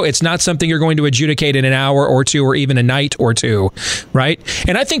thorough, it's not something you're going to adjudicate in an hour or two or even a night or two, right?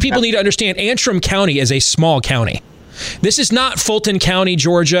 And I think people need to understand Antrim County is a small county. This is not Fulton County,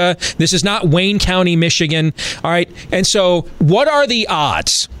 Georgia. This is not Wayne County, Michigan. All right. And so what are the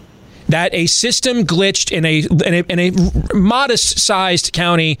odds that a system glitched in a modest-sized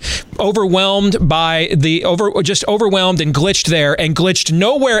county, overwhelmed and glitched there, and glitched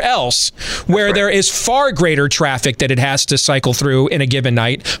nowhere else, where there is far greater traffic that it has to cycle through in a given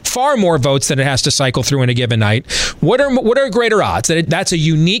night, far more votes than it has to cycle through in a given night? What are greater odds that that's a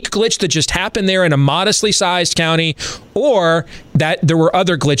unique glitch that just happened there in a modestly sized county, or that there were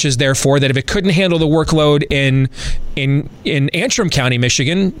other glitches, therefore, that if it couldn't handle the workload in Antrim County,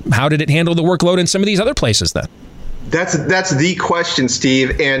 Michigan, how did it handle the workload in some of these other places then? That's the question,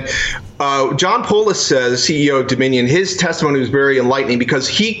 Steve. And John Polis says, CEO of Dominion, his testimony was very enlightening because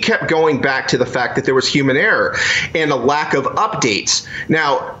he kept going back to the fact that there was human error and a lack of updates.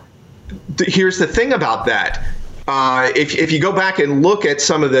 Now, here's the thing about that. If you go back and look at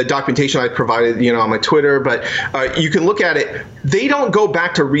some of the documentation I provided, on my Twitter, but you can look at it. They don't go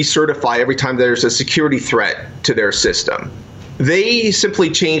back to recertify every time there's a security threat to their system. They simply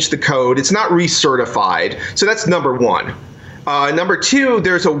change the code. It's not recertified. So that's number one. Number two,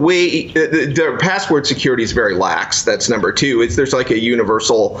 there's a way, the password security is very lax. That's number two. There's like a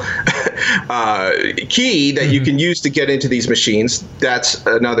universal key that you can use to get into these machines. That's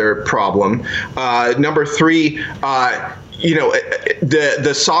another problem. Number three,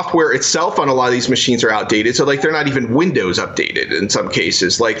 the software itself on a lot of these machines are outdated. So like they're not even Windows updated in some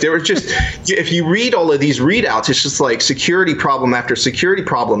cases. Like they were just, if you read all of these readouts, it's just like security problem after security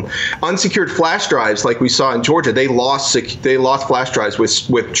problem. Unsecured flash drives, like we saw in Georgia, they lost flash drives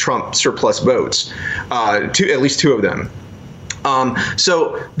with Trump surplus votes, at least two of them.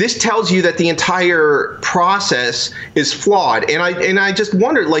 So this tells you that the entire process is flawed, and I just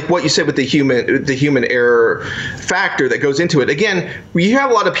wondered, like what you said with the human error factor that goes into it. Again, you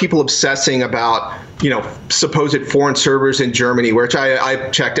have a lot of people obsessing about supposed foreign servers in Germany, which I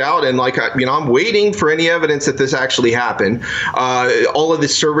checked out, and I'm waiting for any evidence that this actually happened. All of the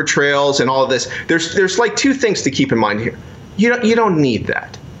server trails and all of this. There's like two things to keep in mind here. You don't need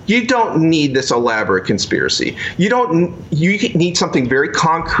that. You don't need this elaborate conspiracy. You need something very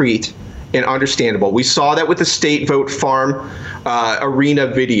concrete and understandable. We saw that with the State Vote Farm arena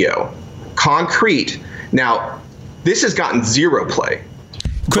video. Concrete. Now, this has gotten zero play.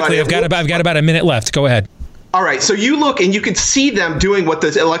 Quickly, I've got about a minute left. Go ahead. All right, so you look and you can see them doing what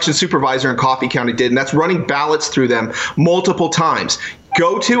the election supervisor in Coffee County did, and that's running ballots through them multiple times.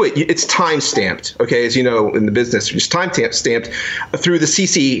 Go to it. It's time stamped. Okay, as you know in the business, it's time stamped through the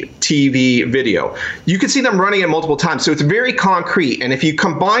CCTV video. You can see them running it multiple times, so it's very concrete. And if you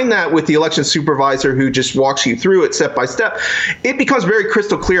combine that with the election supervisor who just walks you through it step by step, it becomes very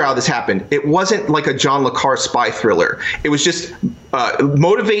crystal clear how this happened. It wasn't like a John le Carre spy thriller. It was just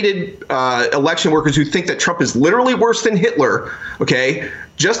motivated election workers who think that Trump is literally worse than Hitler. Okay.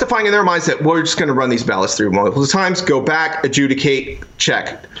 Justifying in their minds that we're just going to run these ballots through multiple times, go back, adjudicate,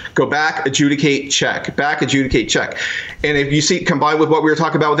 check. Go back, adjudicate, check. Back, adjudicate, check. And if you see, combined with what we were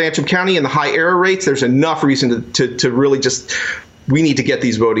talking about with Antrim County and the high error rates, there's enough reason to really just, we need to get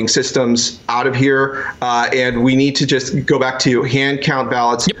these voting systems out of here. And we need to just go back to hand count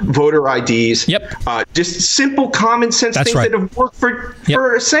ballots, voter IDs, just simple common sense things that have worked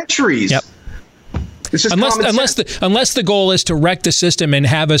for centuries. Yep. Unless the goal is to wreck the system and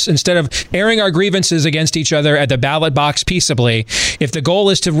have us, instead of airing our grievances against each other at the ballot box peaceably, if the goal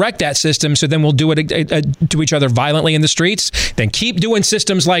is to wreck that system, so then we'll do it to each other violently in the streets, then keep doing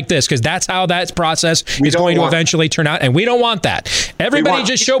systems like this, because that's how that process is going to eventually turn out, and we don't want that. Everybody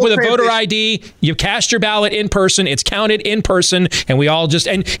just show up with a voter ID, you cast your ballot in person, it's counted in person, and we all just,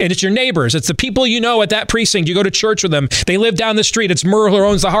 and it's your neighbors, it's the people you know at that precinct, you go to church with them, they live down the street, it's Merle who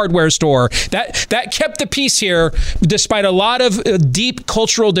owns the hardware store. That kept the peace here, despite a lot of deep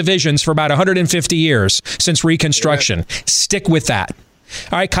cultural divisions for about 150 years since Reconstruction. Yeah. Stick with that.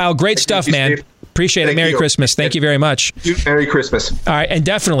 All right, Kyle, great stuff, man. Steve. Appreciate it. Merry Christmas. Thank you very much. Merry Christmas. All right, and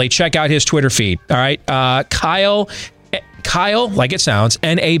definitely check out his Twitter feed. All right, Kyle, like it sounds,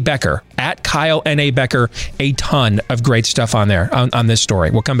 N.A. Becker, at Kyle N.A. Becker, a ton of great stuff on there, on this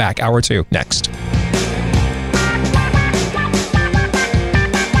story. We'll come back, hour 2, next.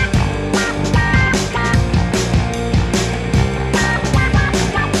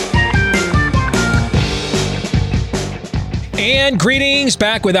 And greetings,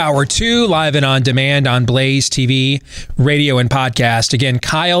 back with hour 2, live and on demand on Blaze TV, radio, and podcast. Again,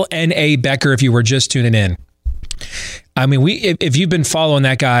 Kyle N.A. Becker, if you were just tuning in. I mean, if you've been following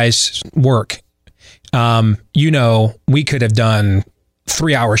that guy's work, we could have done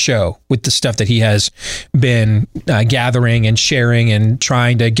 3-hour show with the stuff that he has been gathering and sharing and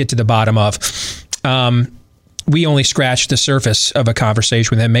trying to get to the bottom of. We only scratched the surface of a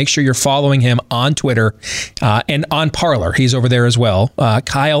conversation with him. Make sure you're following him on Twitter and on Parler. He's over there as well.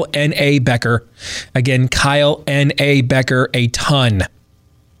 Kyle N.A. Becker. Again, Kyle N.A. Becker, a ton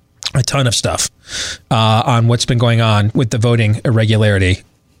of stuff on what's been going on with the voting irregularity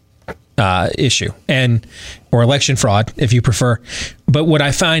issue or election fraud, if you prefer. But what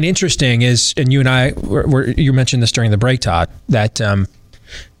I find interesting is, and you and I, you mentioned this during the break, Todd, that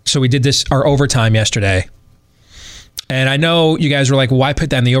so we did our overtime yesterday. And I know you guys were like, why put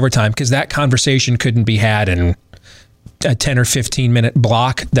that in the overtime? Because that conversation couldn't be had in a 10 or 15 minute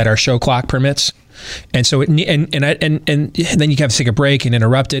block that our show clock permits. And so and then you have to take a break and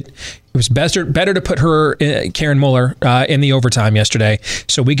interrupt it. It was better to put her, Karen Mueller, in the overtime yesterday,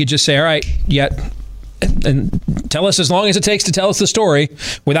 so we could just say, all right, and tell us as long as it takes to tell us the story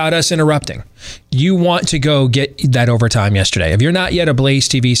without us interrupting. You want to go get that overtime yesterday. If you're not yet a Blaze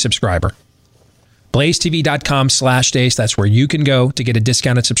TV subscriber, blazetv.com/Deace. That's where you can go to get a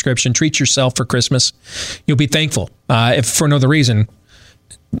discounted subscription. Treat yourself for Christmas. You'll be thankful. If for no other reason,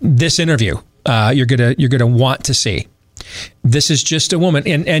 this interview you're gonna want to see. This is just a woman,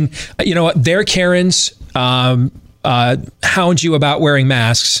 and you know what? Their Karens hound you about wearing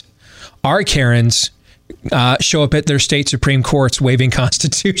masks. Our Karens show up at their state Supreme Courts waving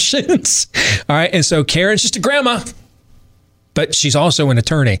constitutions. All right, and so Karen's just a grandma, but she's also an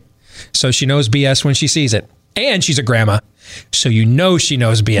attorney. So she knows BS when she sees it. And she's a grandma. So you know she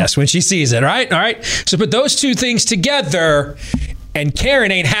knows BS when she sees it, right? All right. So put those two things together, and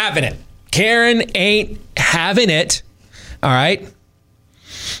Karen ain't having it. Karen ain't having it. All right.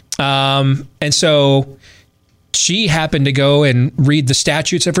 And so she happened to go and read the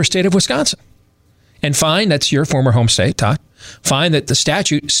statutes of her state of Wisconsin and find, that's your former home state, Todd, find that the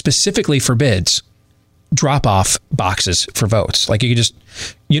statute specifically forbids drop-off boxes for votes. Like, you could just,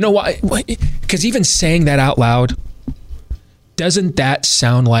 you know why? Because even saying that out loud, doesn't that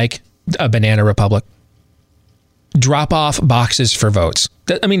sound like a banana republic? Drop-off boxes for votes.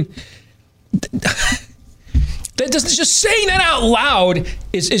 I mean, that doesn't, just saying that out loud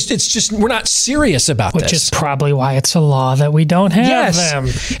it's just, we're not serious about this. Which is probably why it's a law that we don't have them.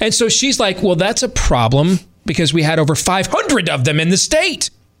 And so she's like, well, that's a problem because we had over 500 of them in the state.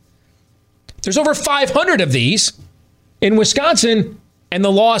 There's over 500 of these in Wisconsin, and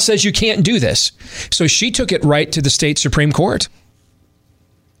the law says you can't do this. So she took it right to the state Supreme Court,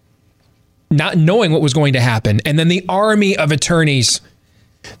 not knowing what was going to happen. And then the army of attorneys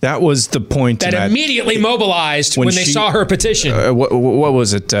that was the point that immediately mobilized when they saw her petition. What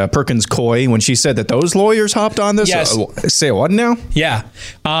was it? Perkins Coie, when she said that those lawyers hopped on this? Yes. Say what now? Yeah.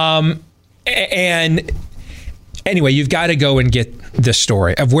 And anyway, you've got to go and get this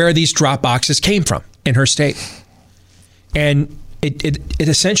story of where these drop boxes came from in her state. And it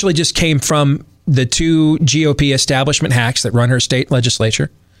essentially just came from the two GOP establishment hacks that run her state legislature.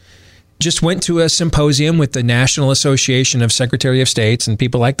 Just went to a symposium with the National Association of Secretary of States and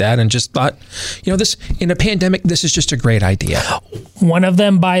people like that, and just thought, this in a pandemic, this is just a great idea. One of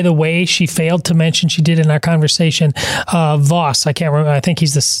them, by the way, she failed to mention, she did in our conversation, Voss. I can't remember. I think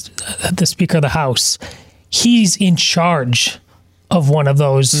he's the Speaker of the House. He's in charge of one of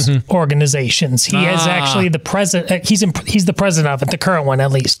those organizations. He is actually the president. He's the president of it, the current one,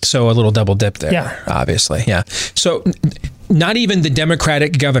 at least. So a little double dip there, obviously. Yeah. So not even the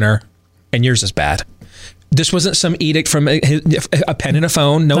Democratic governor. And yours is bad. This wasn't some edict from a pen and a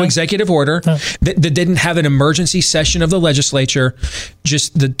phone, no executive order that didn't have an emergency session of the legislature.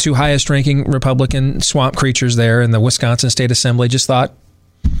 Just the two highest ranking Republican swamp creatures there in the Wisconsin State Assembly just thought,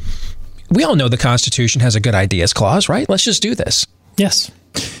 we all know the Constitution has a good ideas clause, right? Let's just do this. Yes.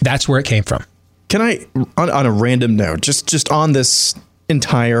 That's where it came from. Can I, on a random note, just on this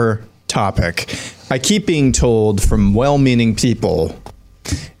entire topic, I keep being told from well-meaning people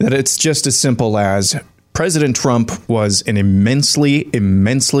that it's just as simple as President Trump was an immensely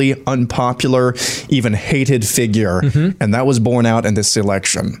unpopular, even hated figure, and that was borne out in this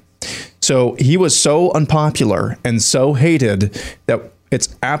election. So he was so unpopular and so hated that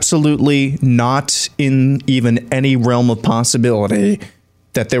it's absolutely not in even any realm of possibility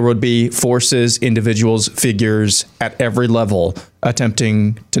that there would be forces, individuals, figures at every level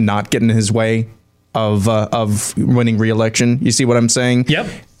attempting to not get in his way of winning re-election. You see what I'm saying? Yep.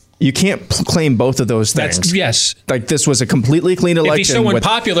 You can't claim both of those things. Yes. Like, this was a completely clean election. If he's so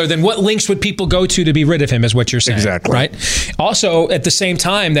unpopular, then what links would people go to be rid of him, is what you're saying. Exactly. Right? Also, at the same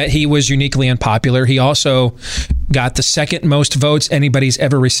time that he was uniquely unpopular, he also got the second most votes anybody's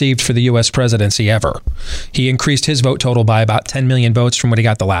ever received for the U.S. presidency ever. He increased his vote total by about 10 million votes from what he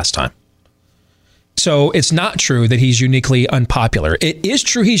got the last time. So it's not true that he's uniquely unpopular. It is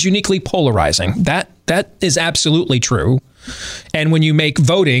true he's uniquely polarizing. That is absolutely true. And when you make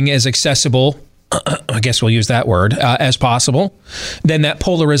voting as accessible, I guess we'll use that word, as possible, then that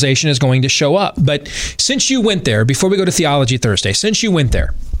polarization is going to show up. But since you went there, before we go to Theology Thursday, since you went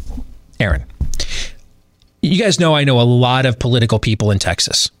there, Aaron, you guys know I know a lot of political people in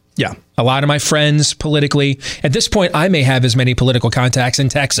Texas. Yeah. A lot of my friends politically. At this point, I may have as many political contacts in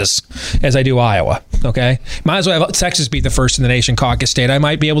Texas as I do Iowa. Okay. Might as well have Texas be the first in the nation caucus state. I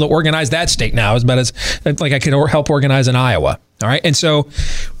might be able to organize that state now as bad as like I could help organize in Iowa. All right. And so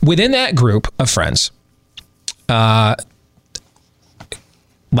within that group of friends, last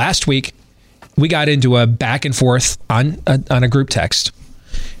week, we got into a back and forth on a group text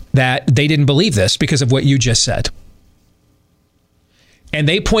that they didn't believe this because of what you just said. And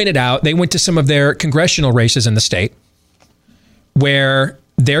they pointed out, they went to some of their congressional races in the state where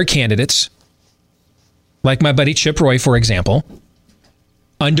their candidates, like my buddy Chip Roy, for example,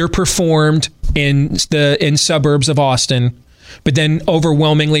 underperformed in suburbs of Austin, but then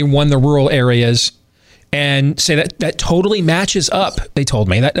overwhelmingly won the rural areas, and say that totally matches up. They told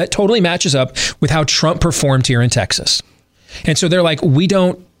me that totally matches up with how Trump performed here in Texas. And so they're like, we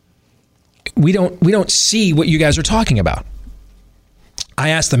don't see what you guys are talking about. I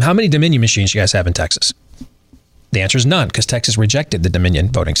asked them, how many Dominion machines you guys have in Texas? The answer is none, because Texas rejected the Dominion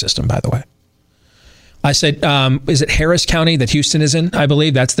voting system, by the way. I said, is it Harris County that Houston is in? I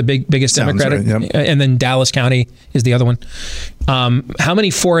believe that's the biggest Democratic. Right, yep. And then Dallas County is the other one. How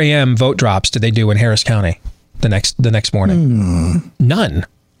many 4 a.m. vote drops did they do in Harris County the next morning? None.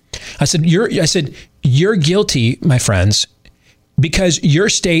 I said, you're guilty, my friends, because your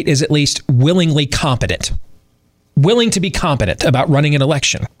state is at least willingly competent. willing to be competent about running an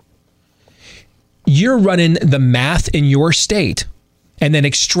election, you're running the math in your state and then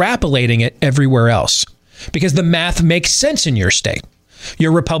extrapolating it everywhere else because the math makes sense in your state.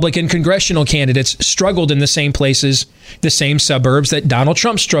 Your Republican congressional candidates struggled in the same places, the same suburbs that Donald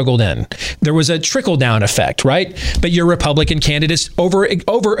Trump struggled in. There was a trickle-down effect, right? But your Republican candidates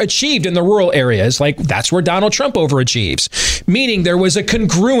overachieved in the rural areas. Like, that's where Donald Trump overachieves. Meaning there was a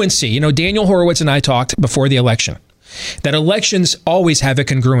congruency. You know, Daniel Horowitz and I talked before the election that elections always have a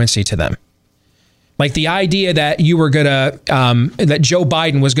congruency to them. Like the idea that you were going to, that Joe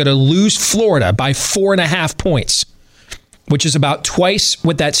Biden was going to lose Florida by 4.5 points, which is about twice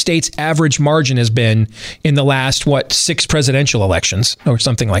what that state's average margin has been in the last, 6 presidential elections or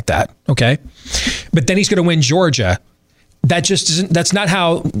something like that. Okay. But then he's going to win Georgia. That just isn't, that's not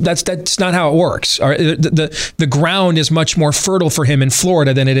how it works. The ground is much more fertile for him in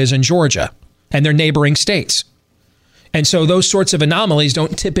Florida than it is in Georgia and their neighboring states. And so those sorts of anomalies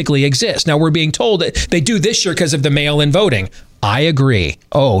don't typically exist. Now, we're being told that they do this year because of the mail-in voting. I agree.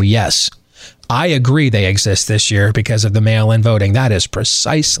 Oh, yes. I agree they exist this year because of the mail-in voting. That is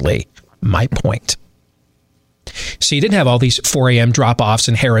precisely my point. So you didn't have all these 4 a.m. drop-offs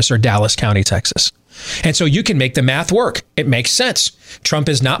in Harris or Dallas County, Texas. And so you can make the math work. It makes sense. Trump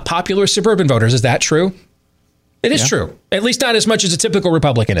is not popular with suburban voters. Is that true? It is true. At least not as much as a typical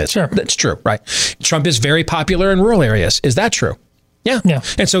Republican is. Sure. That's true, right? Trump is very popular in rural areas. Is that true? Yeah.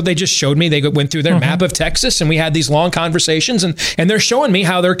 And so they just showed me, they went through their map of Texas and we had these long conversations and they're showing me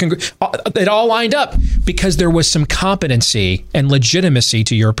how it all lined up because there was some competency and legitimacy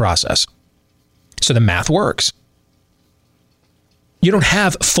to your process. So the math works. You don't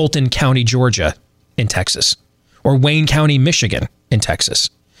have Fulton County, Georgia in Texas or Wayne County, Michigan in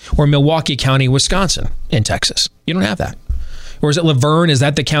Texas or Milwaukee County, Wisconsin in Texas. You don't have that. Or is it Laverne? Is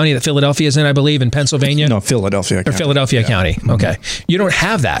that the county that Philadelphia is in, I believe, in Pennsylvania? No, Philadelphia County. Or Philadelphia County. Okay. You don't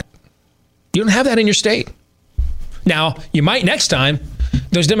have that. You don't have that in your state. Now, you might next time.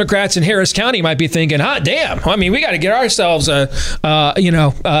 Those Democrats in Harris County might be thinking, hot damn. I mean, we got to get ourselves a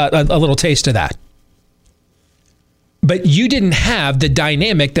little taste of that. But you didn't have the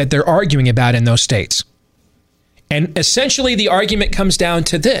dynamic that they're arguing about in those states. And essentially, the argument comes down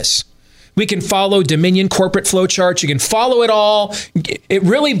to this. We can follow Dominion corporate flow charts. You can follow it all. It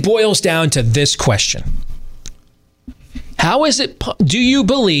really boils down to this question. How is it, do you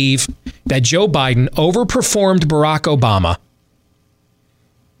believe that Joe Biden overperformed Barack Obama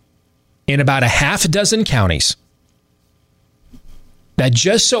in about a half dozen counties that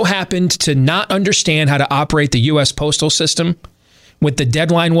just so happened to not understand how to operate the U.S. postal system, what the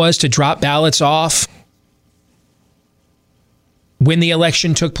deadline was to drop ballots off when the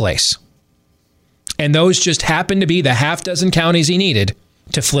election took place? And those just happened to be the half dozen counties he needed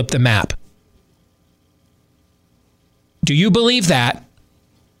to flip the map. Do you believe that?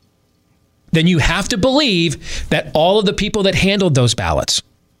 Then you have to believe that all of the people that handled those ballots,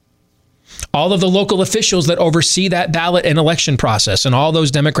 all of the local officials that oversee that ballot and election process and all those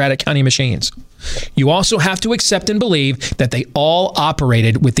Democratic county machines, you also have to accept and believe that they all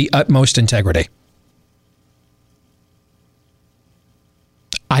operated with the utmost integrity.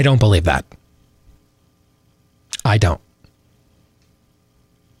 I don't believe that. I don't.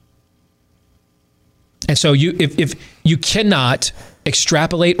 And so if you cannot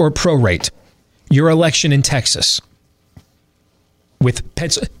extrapolate or prorate your election in Texas with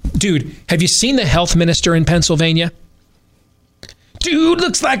dude, have you seen the health minister in Pennsylvania? Dude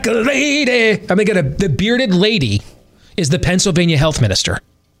looks like a lady. I mean, the bearded lady is the Pennsylvania health minister.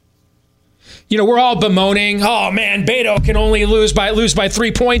 You know, we're all bemoaning, oh man, Beto can only lose by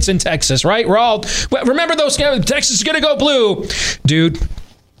 3 points in Texas, right? Remember those guys, Texas is going to go blue. Dude,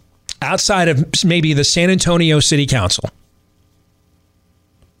 outside of maybe the San Antonio City Council,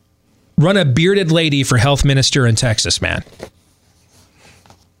 run a bearded lady for health minister in Texas, man.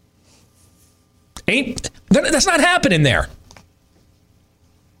 That's not happening there.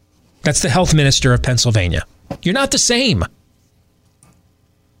 That's the health minister of Pennsylvania. You're not the same.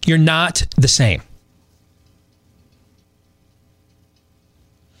 You're not the same.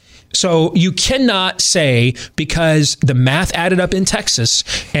 So you cannot say because the math added up in Texas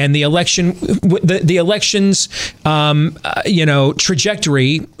and the election's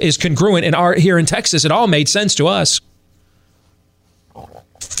trajectory is congruent and here in Texas, it all made sense to us.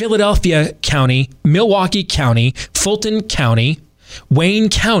 Philadelphia County, Milwaukee County, Fulton County, Wayne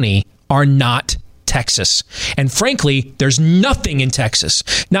County are not Texas. And frankly, there's nothing in Texas,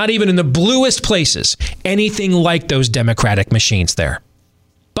 not even in the bluest places, anything like those Democratic machines there.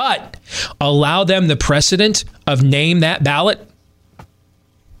 But allow them the precedent of name that ballot.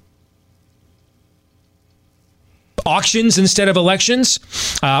 auctions instead of elections.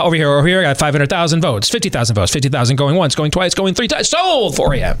 Over here, I got 500,000 votes, 50,000 votes, 50,000 going once, going twice, going three times. Sold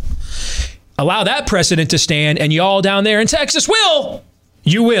for you. Allow that precedent to stand, and y'all down there in Texas will.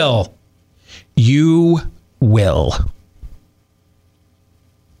 You will. You will.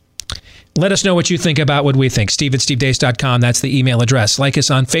 Let us know what you think about what we think. Steve@stevedeace.com. That's the email address. Like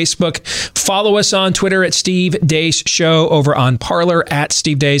us on Facebook. Follow us on Twitter at Steve Deace Show. Over on Parler at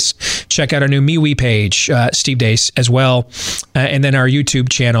Steve Deace. Check out our new MeWe page, Steve Deace, as well. And then our YouTube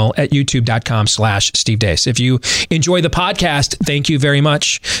channel at youtube.com/Steve Deace. If you enjoy the podcast, thank you very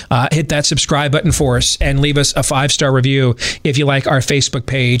much. Hit that subscribe button for us and leave us a 5-star review if you like our Facebook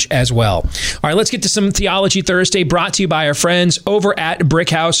page as well. All right, let's get to some Theology Thursday, brought to you by our friends over at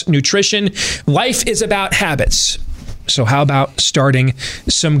Brickhouse Nutrition. Life is about habits. So how about starting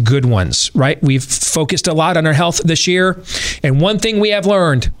some good ones, right? We've focused a lot on our health this year. And one thing we have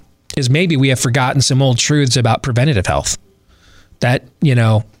learned is maybe we have forgotten some old truths about preventative health. That,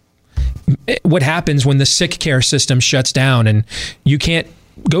 what happens when the sick care system shuts down and you can't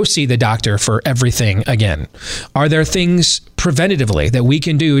go see the doctor for everything again? Are there things preventatively that we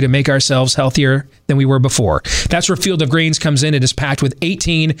can do to make ourselves healthier than we were before? That's where Field of Greens comes in. It is packed with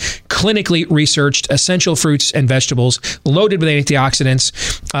 18 clinically researched essential fruits and vegetables loaded with antioxidants.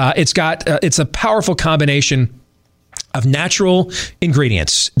 It's a powerful combination of natural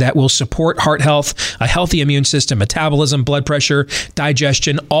ingredients that will support heart health, a healthy immune system, metabolism, blood pressure,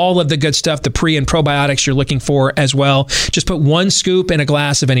 digestion, all of the good stuff, the pre and probiotics you're looking for as well. Just put 1 scoop in a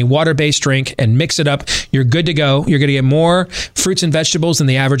glass of any water-based drink and mix it up. You're good to go. You're going to get more fruits and vegetables than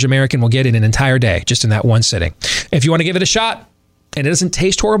the average American will get in an entire day, just in that one sitting. If you want to give it a shot, and it doesn't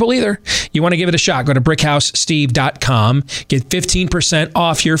taste horrible either, you want to give it a shot, go to BrickHouseSteve.com. Get 15%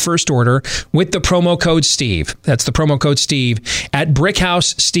 off your first order with the promo code Steve. That's the promo code Steve at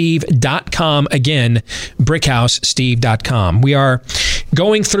BrickHouseSteve.com. Again, BrickHouseSteve.com. We are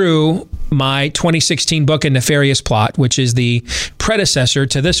going through my 2016 book, A Nefarious Plot, which is the predecessor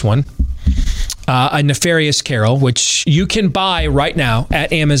to this one. A Nefarious Carol, which you can buy right now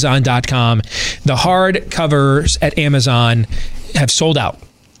at Amazon.com. The hard covers at Amazon have sold out.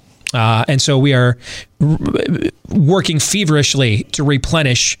 And so we are working feverishly to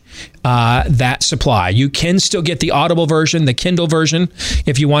replenish that supply. You can still get the Audible version, the Kindle version.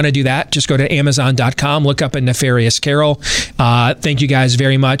 If you want to do that, just go to Amazon.com, look up A Nefarious Carol. Thank you guys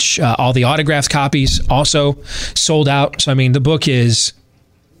very much. All the autographed copies also sold out. So, the book is...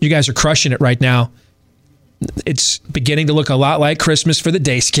 You guys are crushing it right now. It's beginning to look a lot like Christmas for the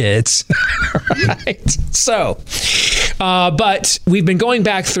Dace kids. Right? So, but we've been going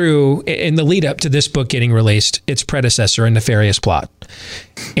back through, in the lead up to this book getting released, its predecessor, A Nefarious Plot.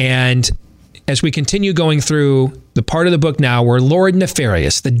 And as we continue going through the part of the book now where Lord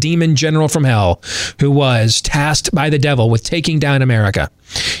Nefarious, the demon general from hell, who was tasked by the devil with taking down America,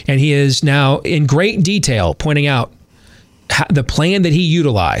 and he is now in great detail pointing out the plan that he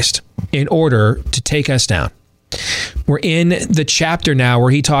utilized in order to take us down. We're in the chapter now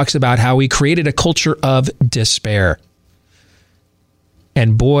where he talks about how he created a culture of despair.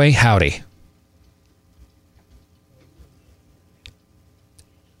 And boy, howdy.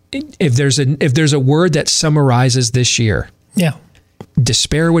 If there's a word that summarizes this year,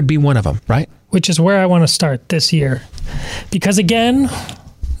 despair would be one of them, right? Which is where I want to start this year. Because again,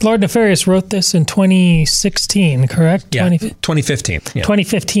 Lord Nefarious wrote this in 2016, correct? Yeah, 2015. Yeah.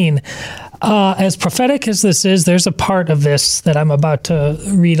 2015. As prophetic as this is, there's a part of this that I'm about to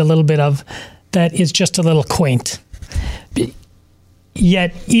read a little bit of that is just a little quaint.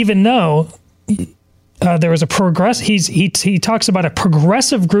 Yet, even though there was a he talks about a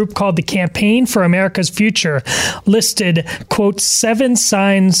progressive group called the Campaign for America's Future listed, quote, 7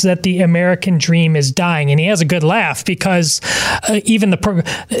 signs that the American dream is dying. And he has a good laugh because even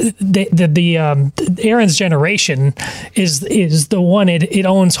Aaron's generation is the one, it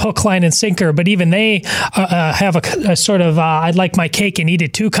owns hook, line, and sinker. But even they have a sort of, I'd like my cake and eat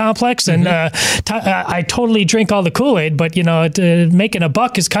it too complex. And I totally drink all the Kool-Aid, but, making a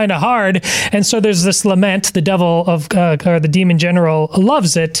buck is kind of hard. And so there's this lament. The devil or the demon general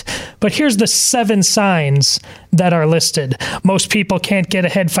loves it. But here's the 7 signs that are listed. Most people can't get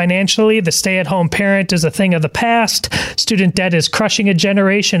ahead financially. The stay-at-home parent is a thing of the past. Student debt is crushing a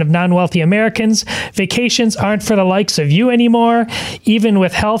generation of non-wealthy Americans. Vacations aren't for the likes of you anymore. Even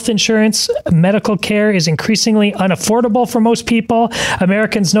with health insurance, medical care is increasingly unaffordable for most people.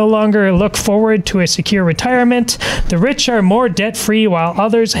 Americans no longer look forward to a secure retirement. The rich are more debt-free while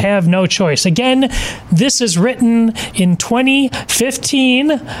others have no choice. Again, this is written in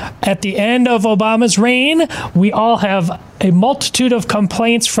 2015 at the end of Obama's reign, We all have a multitude of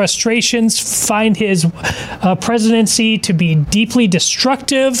complaints, frustrations, find his presidency to be deeply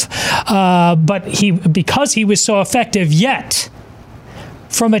destructive, but because he was so effective, yet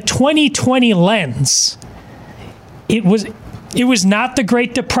from a 2020 lens, it was not the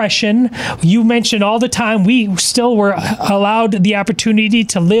Great Depression. You mentioned all the time we still were allowed the opportunity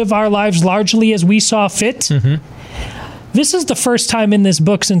to live our lives largely as we saw fit. Mm-hmm. This is the first time in this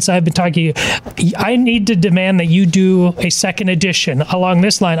book since I've been talking to you. I need to demand that you do a second edition along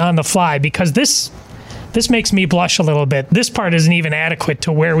this line on the fly, because this makes me blush a little bit. This part isn't even adequate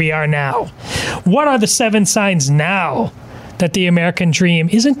to where we are now. What are the 7 signs now that the American dream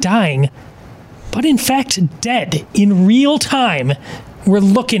isn't dying, but in fact dead in real time? We're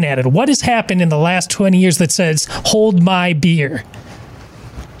looking at it. What has happened in the last 20 years that says, hold my beer?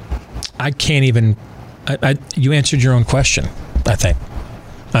 I can't even... you answered your own question, I think.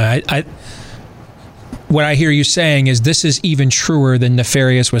 What I hear you saying is this is even truer than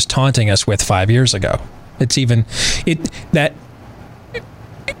Nefarious was taunting us with 5 years ago. It's even... that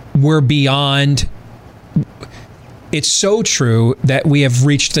we're beyond... It's so true that we have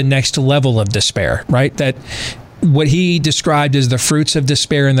reached the next level of despair, right? That what he described as the fruits of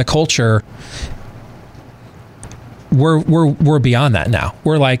despair in the culture, we're beyond that now.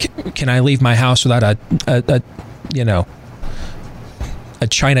 We're like, can I leave my house without a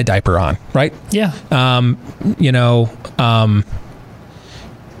China diaper on, right? Yeah.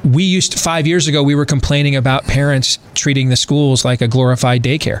 We used 5 years ago, we were complaining about parents treating the schools like a glorified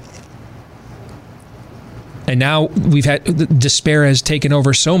daycare. And now despair has taken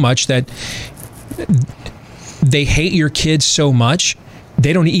over so much that they hate your kids so much,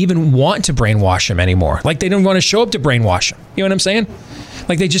 they don't even want to brainwash them anymore. Like, they don't want to show up to brainwash them. You know what I'm saying?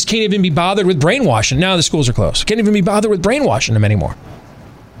 Like, they just can't even be bothered with brainwashing. Now the schools are closed. Can't even be bothered with brainwashing them anymore.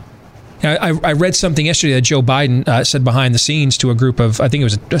 I read something yesterday that Joe Biden said behind the scenes to a group of, I think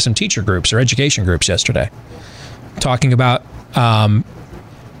it was some teacher groups or education groups yesterday, talking about...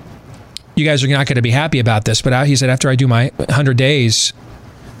 you guys are not going to be happy about this, but he said, after I do my 100 days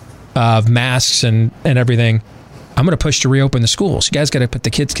of masks and everything, I'm going to push to reopen the schools. You guys got to put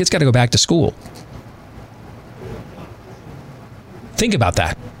kids got to go back to school. Think about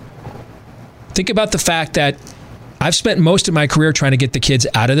that. Think about the fact that I've spent most of my career trying to get the kids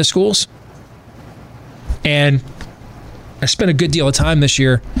out of the schools. And I spent a good deal of time this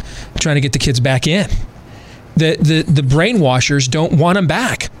year trying to get the kids back in. The brainwashers don't want them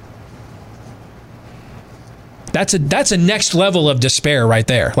back. That's a next level of despair right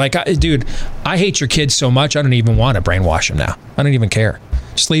there. Like, dude, I hate your kids so much, I don't even want to brainwash them now. I don't even care.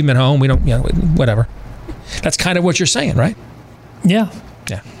 Just leave them at home. We don't, whatever. That's kind of what you're saying, right? Yeah.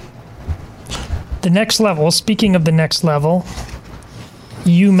 Yeah. The next level, speaking of the next level,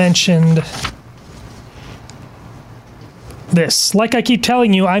 you mentioned this. Like I keep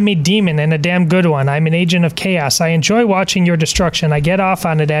telling you, I'm a demon and a damn good one. I'm an agent of chaos. I enjoy watching your destruction. I get off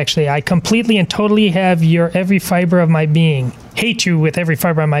on it, actually. I completely and totally have your every fiber of my being. Hate you with every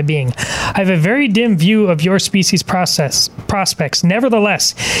fiber of my being. I have a very dim view of your species' prospects.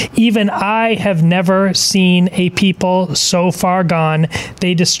 Nevertheless, even I have never seen a people so far gone.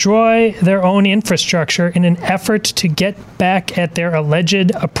 They destroy their own infrastructure in an effort to get back at their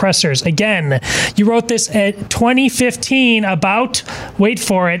alleged oppressors. Again, you wrote this at 2015 about, wait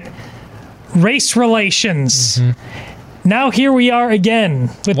for it, race relations. Mm-hmm. Now here we are again.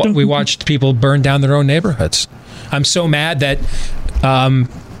 We watched people burn down their own neighborhoods. I'm so mad that,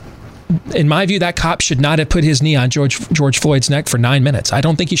 in my view, that cop should not have put his knee on George Floyd's neck for 9 minutes. I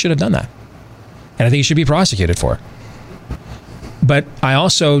don't think he should have done that. And I think he should be prosecuted for it. But I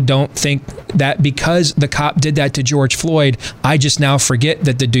also don't think that because the cop did that to George Floyd, I just now forget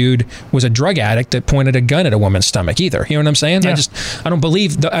that the dude was a drug addict that pointed a gun at a woman's stomach either. You know what I'm saying? Yeah. I don't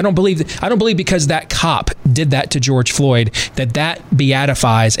believe because that cop did that to George Floyd that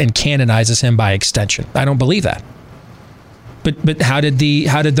beatifies and canonizes him by extension. I don't believe that. But how did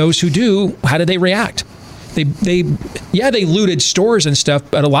those who do, how did they react? They looted stores and stuff,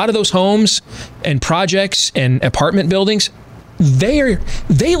 but a lot of those homes and projects and apartment buildings, they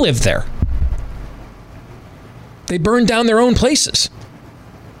live there. They burned down their own places.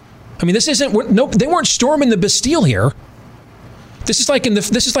 I mean, they weren't storming the Bastille here. This is like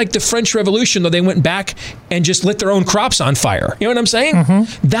the French Revolution, though they went back and just lit their own crops on fire. You know what I'm saying?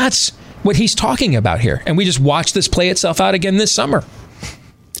 Mm-hmm. That's what he's talking about here. And we just watched this play itself out again this summer.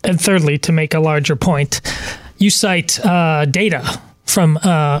 And thirdly, to make a larger point, you cite data from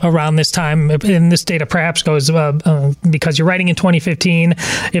around this time, and this data perhaps goes, because you're writing in 2015,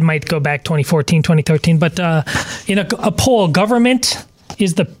 it might go back 2014, 2013, but in a poll, government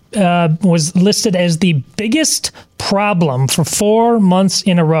was listed as the biggest problem for 4 months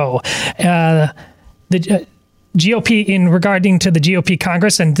in a row. The GOP, in regarding to the GOP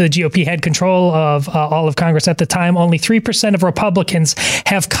Congress, and the GOP had control of all of Congress at the time, only 3% of Republicans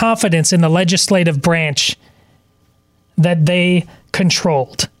have confidence in the legislative branch that they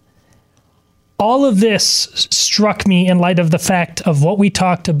controlled. All of this struck me in light of the fact of what we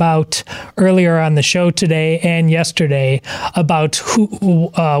talked about earlier on the show today and yesterday about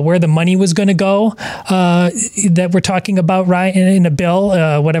where the money was going to go that we're talking about, right, in a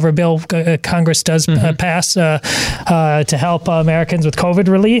bill, whatever bill Congress does pass to help Americans with COVID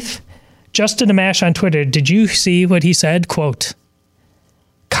relief. Justin Amash on Twitter, did you see what he said? Quote,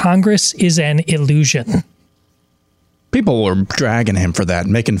 "Congress is an illusion." People were dragging him for that,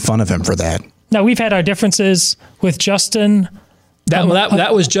 making fun of him for that. Now, we've had our differences with Justin.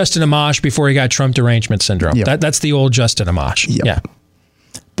 That was Justin Amash before he got Trump derangement syndrome. Yep. That's the old Justin Amash. Yep. Yeah.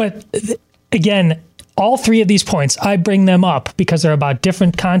 But again, all three of these points, I bring them up because they're about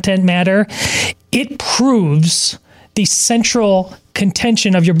different content matter. It proves the central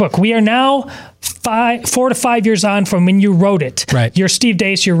contention of your book. We are now 4 to 5 years on from when you wrote it. Right. You're Steve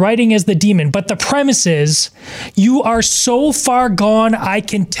Deace, you're writing as the demon, but the premise is you are so far gone, I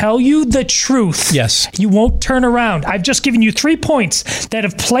can tell you the truth. Yes. You won't turn around. I've just given you 3 points that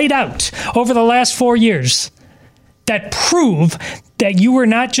have played out over the last 4 years that prove that you were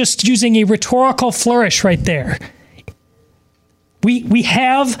not just using a rhetorical flourish right there. We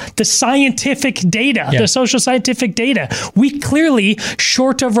have the scientific data, the social scientific data. We clearly,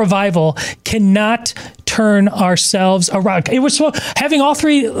 short of revival, cannot turn ourselves around. It was having all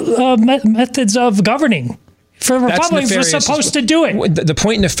three methods of governing. For Republicans, we're supposed to do it. The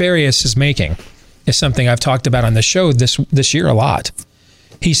point Nefarious is making is something I've talked about on the show this year a lot.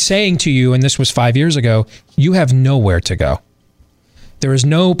 He's saying to you, and this was 5 years ago, you have nowhere to go. There is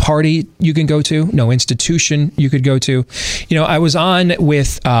no party you can go to, no institution you could go to. You know, I was on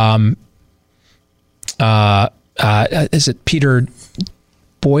with, is it Peter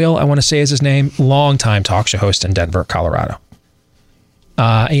Boyle, I want to say is his name, longtime talk show host in Denver, Colorado.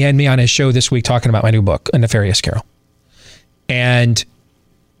 He had me on his show this week talking about my new book, A Nefarious Carol. And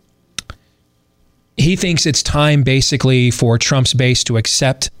he thinks it's time basically for Trump's base to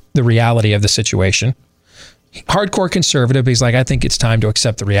accept the reality of the situation. Hardcore conservative, he's like, I think it's time to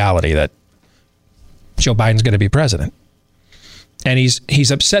accept the reality that Joe Biden's going to be president. And he's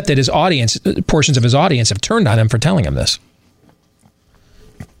upset that his audience, portions of his audience, have turned on him for telling him this.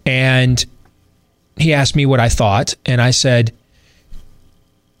 And he asked me what I thought, and I said,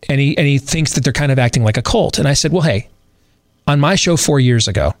 and he thinks that they're kind of acting like a cult. And I said, well, hey, on my show 4 years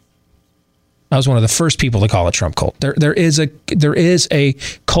ago, I was one of the first people to call it Trump cult. There is a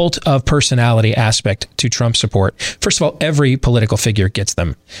cult of personality aspect to Trump support. First of all, every political figure gets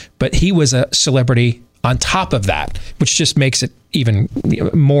them, but he was a celebrity on top of that, which just makes it even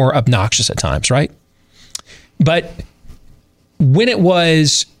more obnoxious at times, right? But when it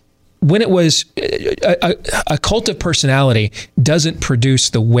was a cult of personality doesn't produce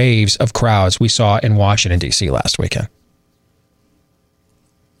the waves of crowds we saw in Washington, D.C. last weekend.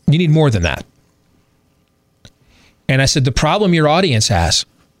 You need more than that. And I said, the problem your audience has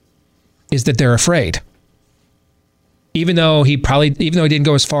is that they're afraid. Even though he didn't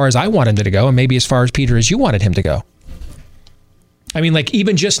go as far as I wanted him to go, and maybe as far as Peter as you wanted him to go. I mean, like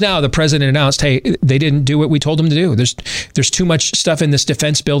even just now, the president announced, hey, they didn't do what we told them to do. There's too much stuff in this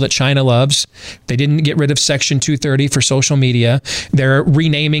defense bill that China loves. They didn't get rid of Section 230 for social media. They're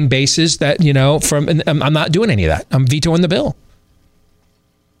renaming bases that, I'm not doing any of that. I'm vetoing the bill.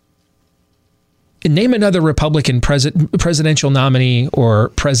 Name another Republican presidential nominee or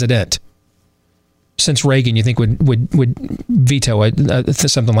president since Reagan you think would veto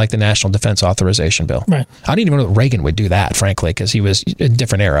something like the National Defense Authorization Bill. Right. I don't even know that Reagan would do that, frankly, because he was in a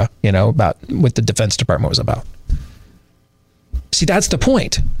different era, about what the Defense Department was about. See, that's the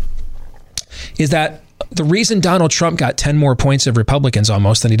point, is that the reason Donald Trump got 10 more points of Republicans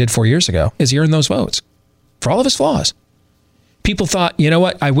almost than he did 4 years ago is he earned those votes for all of his flaws. People thought, you know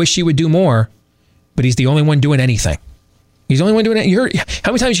what, I wish he would do more. But he's the only one doing anything. He's the only one doing it.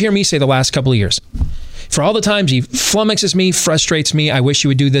 How many times you hear me say the last couple of years? For all the times he flummoxes me, frustrates me, I wish you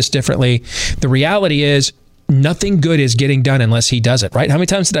would do this differently. The reality is nothing good is getting done unless he does it, right? How many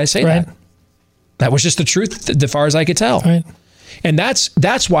times did I say that? That was just the truth as far as I could tell. Right. And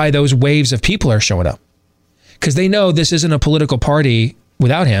that's why those waves of people are showing up. Because they know this isn't a political party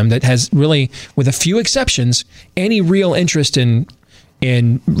without him that has really, with a few exceptions, any real interest in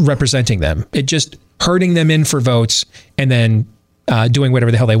representing them. It just herding them in for votes and then doing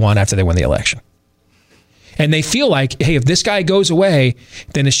whatever the hell they want after they win the election. And they feel like, hey, if this guy goes away,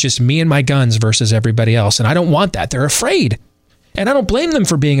 then it's just me and my guns versus everybody else. And I don't want that. They're afraid. And I don't blame them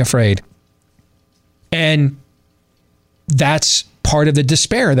for being afraid. And that's part of the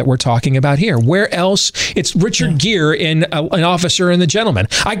despair that we're talking about here. Where else? It's Richard Gere in An Officer and the Gentleman.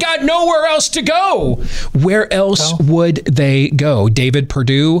 I got nowhere else to go. Where else would they go? David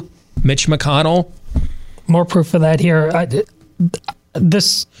Perdue, Mitch McConnell. More proof of that here.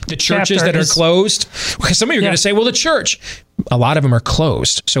 The churches that are closed. Some of you are going to say, well, the church. A lot of them are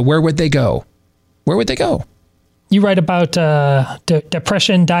closed. So where would they go? Where would they go? You write about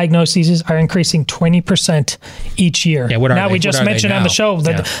depression diagnoses are increasing 20% each year. Yeah, what are now they? we just mentioned on the show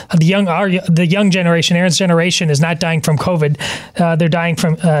that the young generation, Aaron's generation, is not dying from COVID. They're dying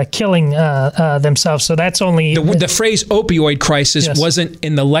from killing themselves. So that's only the phrase opioid crisis wasn't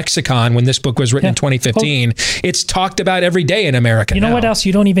in the lexicon when this book was written in 2015. It's talked about every day in America. You know what else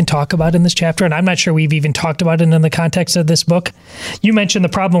you don't even talk about in this chapter, and I'm not sure we've even talked about it in the context of this book. You mentioned the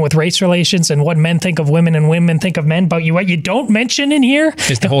problem with race relations and what men think of women and women think of men, but what you don't mention in here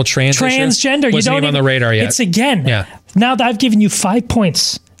is the whole transgender. You don't even on the radar yet. It's again. Yeah. Now that I've given you 5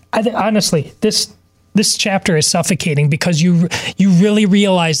 points, honestly, this chapter is suffocating because you really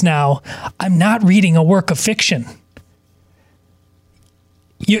realize now I'm not reading a work of fiction.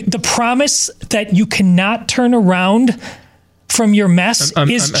 The promise that you cannot turn around from your mess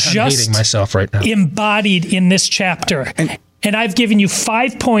is just hating myself right now. Embodied in this chapter. And I've given you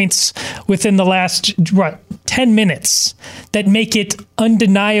 5 points within the last 10 minutes that make it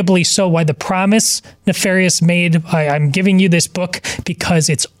undeniably so why the promise Nefarious made, I'm giving you this book because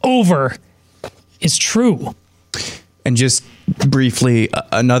it's over, is true. And just briefly,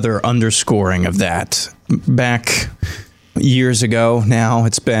 another underscoring of that. Back years ago now,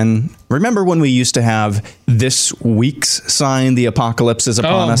 it's been... Remember when we used to have this week's sign, the apocalypse is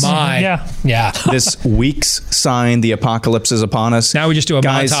upon us? Oh, my. Yeah. This week's sign, the apocalypse is upon us. Now we just do a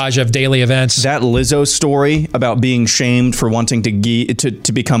montage of daily events. That Lizzo story about being shamed for wanting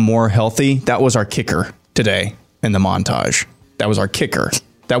to become more healthy, that was our kicker today in the montage. That was our kicker.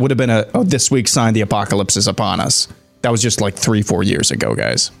 That would have been this week's sign, the apocalypse is upon us. That was just like 3-4 years ago,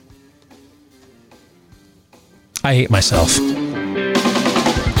 guys. I hate myself.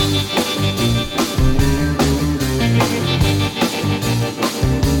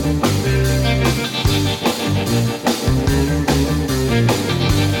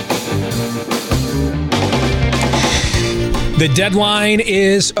 The deadline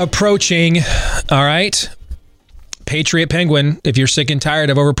is approaching. All right. Patriot Penguin, if you're sick and tired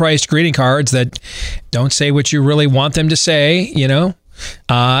of overpriced greeting cards that don't say what you really want them to say, you don't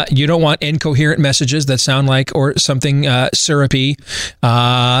want incoherent messages that sound like or something syrupy,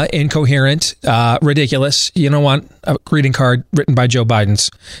 incoherent, ridiculous. You don't want a greeting card written by Joe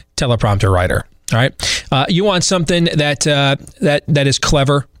Biden's teleprompter writer. All right. You want something that is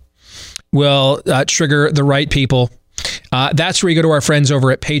clever, will trigger the right people. That's where you go to our friends over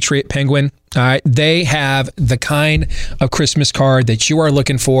at Patriot Penguin. All right. They have the kind of Christmas card that you are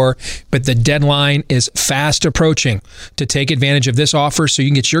looking for, but the deadline is fast approaching to take advantage of this offer so you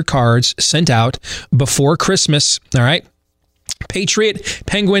can get your cards sent out before Christmas. All right.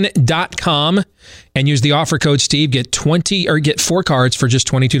 PatriotPenguin.com and use the offer code Steve. Get 4 cards for just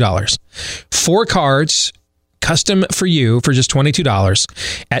 $22. 4 cards custom for you for just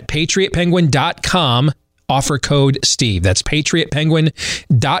 $22 at PatriotPenguin.com. Offer code Steve. That's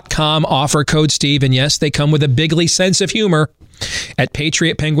PatriotPenguin.com. Offer code Steve. And yes, they come with a bigly sense of humor at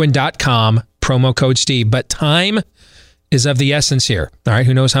PatriotPenguin.com. Promo code Steve. But time is of the essence here. All right.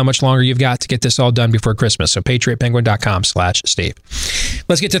 Who knows how much longer you've got to get this all done before Christmas. So PatriotPenguin.com/Steve.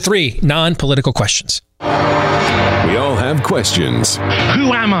 Let's get to 3 non-political questions. We all have questions.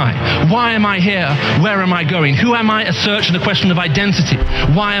 Who am I? Why am I here? Where am I going? Who am I? A search and a question of identity.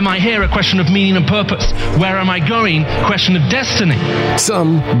 Why am I here? A question of meaning and purpose. Where am I going? Question of destiny.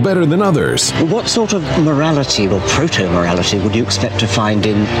 Some better than others. What sort of morality or proto-morality would you expect to find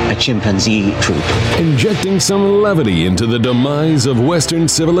in a chimpanzee troop? Injecting some levity into the demise of Western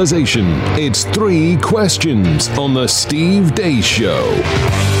civilization. It's 3 questions on the Steve Deace Show.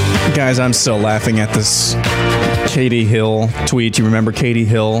 Guys, I'm still laughing at this Katie Hill tweet. You remember Katie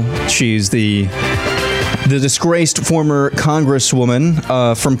Hill? She's the disgraced former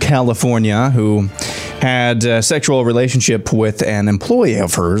congresswoman from California who had a sexual relationship with an employee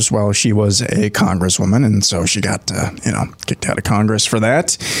of hers while she was a congresswoman, and so she got kicked out of Congress for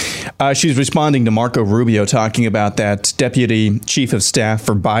that. She's responding to Marco Rubio talking about that deputy chief of staff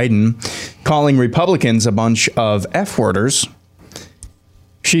for Biden calling Republicans a bunch of F-worders.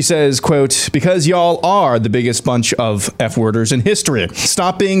 She says, quote, because y'all are the biggest bunch of F-worders in history.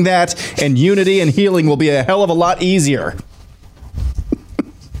 Stop being that, and unity and healing will be a hell of a lot easier.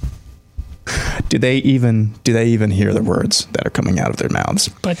 Do they even hear the words that are coming out of their mouths?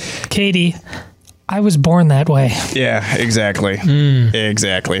 But Katie, I was born that way. Yeah, exactly.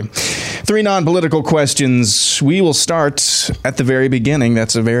 Exactly. 3 non-political questions. We will start at the very beginning.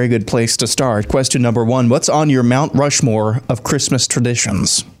 That's a very good place to start. Question number 1. What's on your Mount Rushmore of Christmas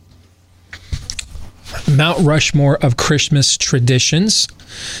traditions? Mount Rushmore of Christmas traditions.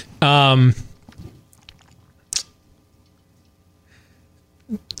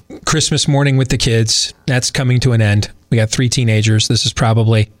 Christmas morning with the kids. That's coming to an end. We got 3 teenagers. This is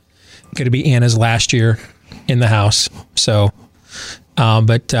probably going to be Anna's last year in the house. So, and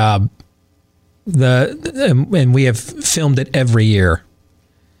we have filmed it every year.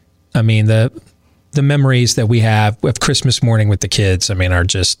 I mean, the memories that we have of Christmas morning with the kids, I mean, are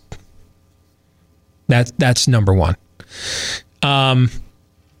just, that's number 1.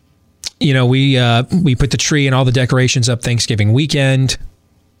 We put the tree and all the decorations up Thanksgiving weekend.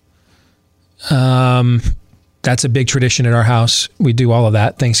 That's a big tradition at our house. We do all of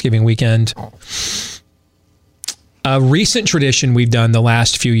that Thanksgiving weekend. A recent tradition we've done the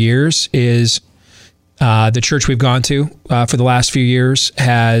last few years is the church we've gone to for the last few years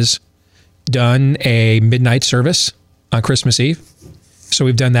has done a midnight service on Christmas Eve. So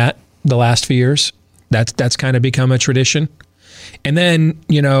we've done that the last few years. That's kind of become a tradition. And then,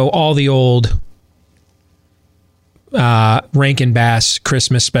 all the old Rankin Bass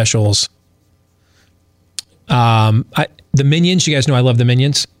Christmas specials. The Minions, you guys know I love the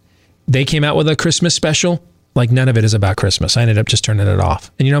Minions. They came out with a Christmas special. Like, none of it is about Christmas. I ended up just turning it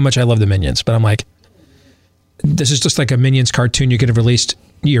off. And you know how much I love the Minions, but I'm like, this is just like a Minions cartoon you could have released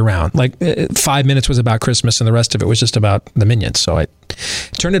year round. Like 5 minutes was about Christmas and the rest of it was just about the Minions. So I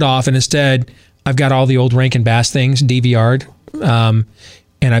turned it off, and instead I've got all the old Rankin Bass things DVR'd. And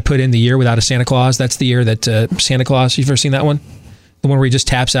I put in the year without a Santa Claus. That's the year that Santa Claus, you've ever seen that one? The one where he just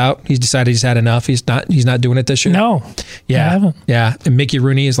taps out. He's decided he's had enough. He's not doing it this year. No. Yeah. I haven't. Yeah. And Mickey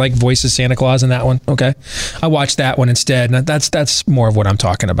Rooney is like voices Santa Claus in that one. Okay. I watched that one instead. And that's more of what I'm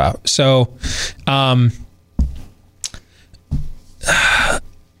talking about. So,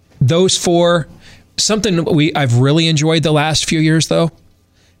 those 4, something I've really enjoyed the last few years though,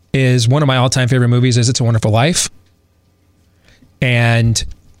 is one of my all-time favorite movies is It's a Wonderful Life. And,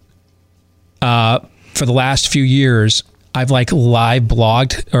 for the last few years, I've live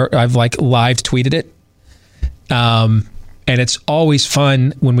blogged or I've live tweeted it. And it's always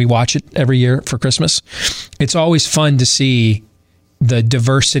fun when we watch it every year for Christmas. It's always fun to see the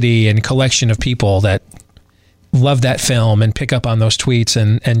diversity and collection of people that love that film and pick up on those tweets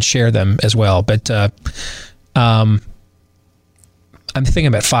and share them as well. But I'm thinking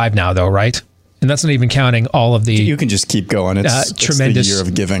I'm at 5 now though, right? And that's not even counting all of the... You can just keep going. It's tremendous. It's the year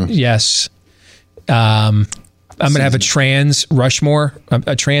of giving. Yes. I'm going to have a trans Rushmore,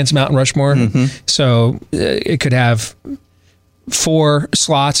 a trans Mountain Rushmore. Mm-hmm. So it could have 4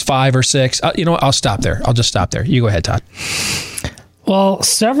 slots, 5 or 6. You know what? I'll stop there. I'll just stop there. You go ahead, Todd. Well,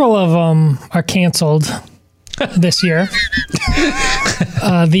 several of them are canceled this year.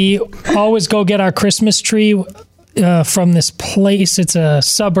 The always go get our Christmas tree from this place. It's a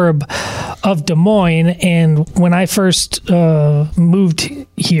suburb of Des Moines. And when I first moved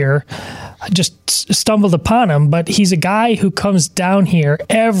here, I just stumbled upon him. But he's a guy who comes down here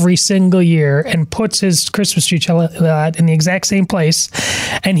every single year and puts his Christmas tree in the exact same place.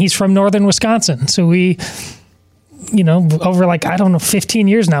 And he's from northern Wisconsin. So we, over 15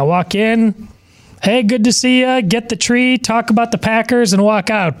 years now, walk in. Hey, good to see you. Get the tree, talk about the Packers, and walk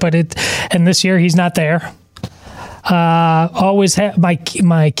out. And this year he's not there. Always have my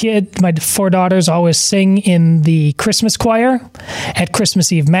 4 daughters always sing in the Christmas choir at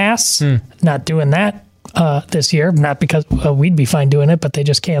Christmas Eve Mass. Not doing that this year, not because we'd be fine doing it, but they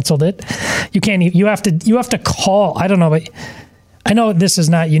just canceled it. You can't. You have to call. I don't know, but I know this is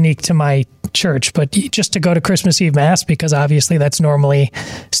not unique to my church, but just to go to Christmas Eve Mass, because obviously that's normally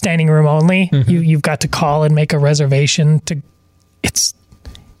standing room only. Mm-hmm. You've got to call and make a reservation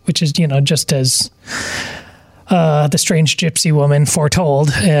which is just as. The strange gypsy woman foretold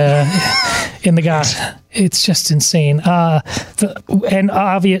in the gospel. It's just insane.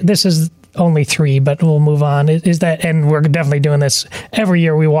 This is only 3, but we'll move on. Is that, and we're definitely doing this every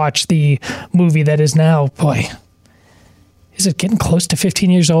year. We watch the movie that is now, is it getting close to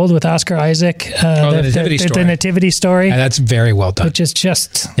 15 years old with Oscar Isaac? The Nativity Story. The Nativity Story. Yeah, that's very well done. Which is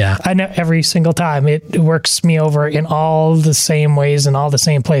just, I know every single time it works me over in all the same ways and all the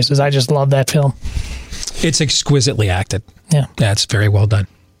same places. I just love that film. It's exquisitely acted. Yeah. That's very well done.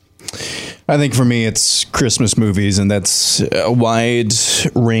 I think for me, it's Christmas movies, and that's a wide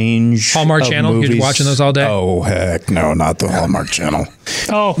range. Hallmark of Channel? movies. You're watching those all day? Oh, heck no, not the Hallmark Channel.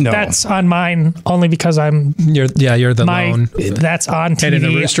 Oh, No. that's on mine only because You're the lone. That's on Head in the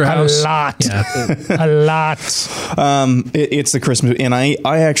TV Rooster House. a lot. Yeah. A lot. It's the Christmas, and I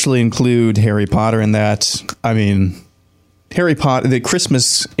actually include Harry Potter in that. I mean, Harry Potter, the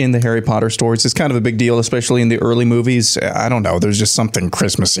Christmas in the Harry Potter stories is kind of a big deal, especially in the early movies. I don't know. There's just something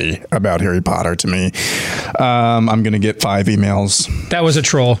Christmassy about Harry Potter to me. I'm going to get 5 emails. That was a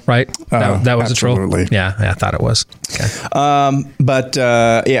troll, right? That was absolutely. a troll. Yeah, I thought it was. Okay.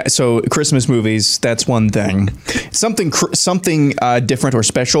 So Christmas movies, that's one thing. Something different or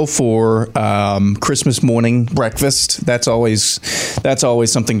special for Christmas morning breakfast. That's always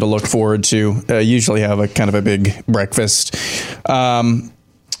something to look forward to. Usually have a kind of a big breakfast.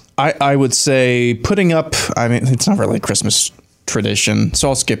 I would say putting up. I mean, it's not really a Christmas tradition, so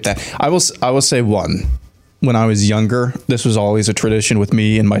I'll skip that. I will say one. When I was younger, this was always a tradition with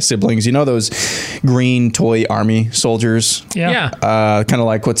me and my siblings. You know those green toy army soldiers? Yeah. Kind of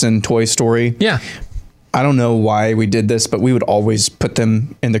like what's in Toy Story. Yeah. I don't know why we did this, but we would always put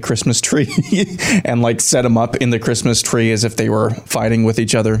them in the Christmas tree and like set them up in the Christmas tree as if they were fighting with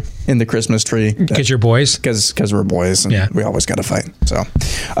each other in the Christmas tree. Because you're boys? Because we're boys, and we always got to fight. So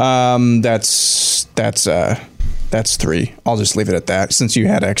that's 3. I'll just leave it at that since you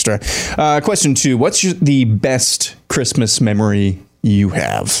had extra. Question 2, what's the best Christmas memory you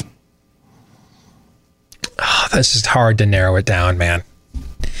have? Oh, this is hard to narrow it down, man.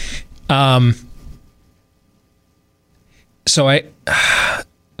 So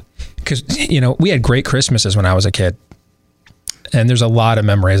because, we had great Christmases when I was a kid. And there's a lot of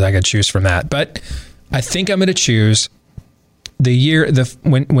memories I could choose from that. But I think I'm going to choose the year,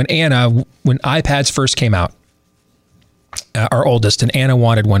 when iPads first came out, our oldest, and Anna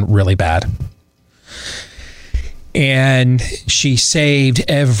wanted one really bad. And she saved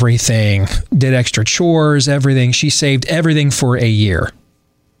everything, did extra chores, everything. She saved everything for a year.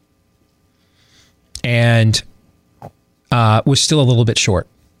 And was still a little bit short.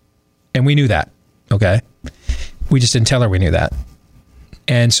 And we knew that, okay? We just didn't tell her we knew that.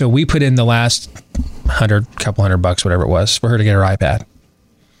 And so we put in the last couple $100, whatever it was, for her to get her iPad.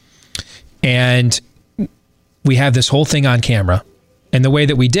 And we have this whole thing on camera. And the way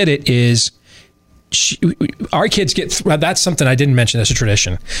that we did it is our kids that's something I didn't mention as a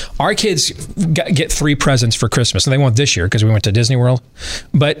tradition. Our kids get 3 presents for Christmas, and they won't this year because we went to Disney World.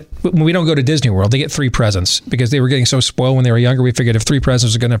 But when we don't go to Disney World, they get 3 presents because they were getting so spoiled when they were younger. We figured if 3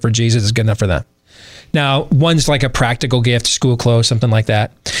 presents are good enough for Jesus, it's good enough for them. Now, one's like a practical gift, school clothes, something like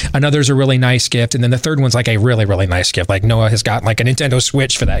that. Another's a really nice gift. And then the third one's like a really, really nice gift. Like Noah has got like a Nintendo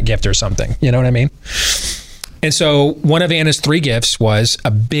Switch for that gift or something. You know what I mean? And so one of Anna's 3 gifts was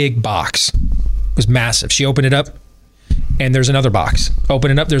a big box. It was massive. She opened it up and there's another box. Open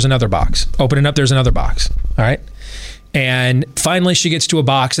it up, there's another box. Open it up, there's another box. All right. And finally she gets to a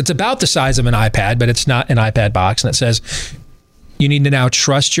box. It's about the size of an iPad, but it's not an iPad box. And it says, you need to now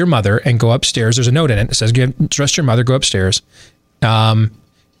trust your mother and go upstairs. There's a note in it. It says, trust your mother, go upstairs, and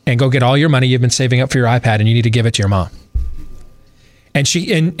go get all your money you've been saving up for your iPad, and you need to give it to your mom. And she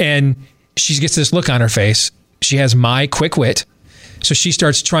gets this look on her face. She has my quick wit. So she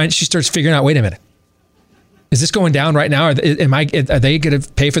starts figuring out, wait a minute, is this going down right now? Are they going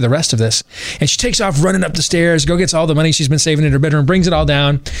to pay for the rest of this? And she takes off running up the stairs, gets all the money she's been saving in her bedroom, brings it all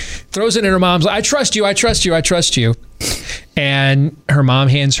down, throws it in her mom's. I trust you. I trust you. I trust you. And her mom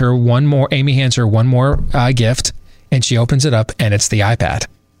Amy hands her one more gift, and she opens it up, and it's the iPad.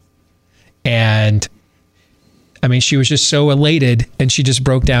 And I mean, she was just so elated, and she just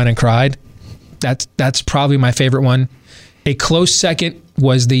broke down and cried. That's probably my favorite one. A close second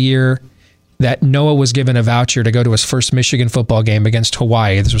was the year that Noah was given a voucher to go to his first Michigan football game against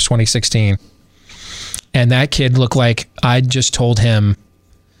Hawaii. This was 2016. And that kid looked like I just told him,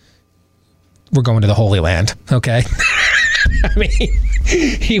 we're going to the Holy Land. Okay. I mean,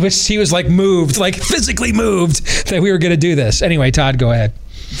 he was like moved, like physically moved that we were going to do this. Anyway, Todd, go ahead.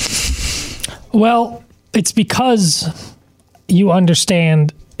 Well, it's because you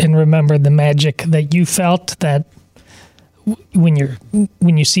understand and remember the magic that you felt, that when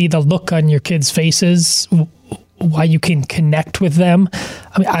you see the look on your kids' faces, why you can connect with them.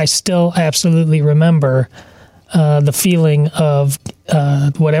 I mean, I still absolutely remember the feeling of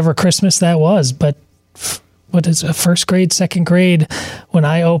whatever Christmas that was. But what is it, first grade, second grade, when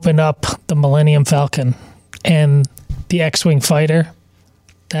I opened up the Millennium Falcon and the X-Wing fighter,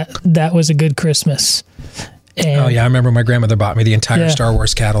 that was a good Christmas. And, oh yeah, I remember my grandmother bought me the entire Star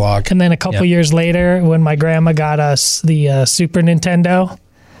Wars catalog. And then a couple years later, when my grandma got us the Super Nintendo,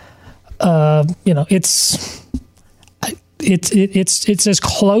 it's as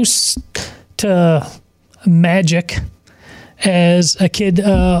close to magic as a kid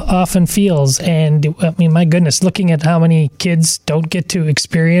often feels. And I mean, my goodness, looking at how many kids don't get to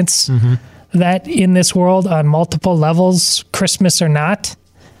experience that in this world on multiple levels, Christmas or not.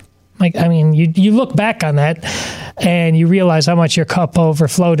 Like, I mean, you look back on that and you realize how much your cup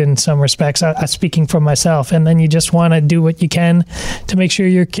overflowed in some respects, speaking for myself. And then you just want to do what you can to make sure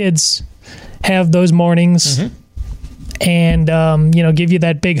your kids have those mornings and, give you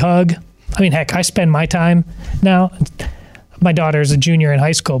that big hug. I mean, heck, I spend my time now. My daughter's a junior in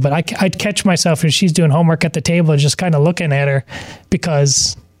high school, but I'd catch myself as she's doing homework at the table, just kind of looking at her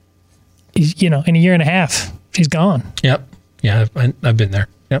because, in a year and a half, she's gone. Yep. Yeah, I've been there.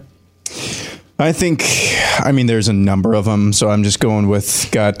 Yep. I think, there's a number of them, so I'm just going with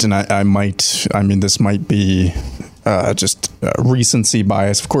gut, and this might be just recency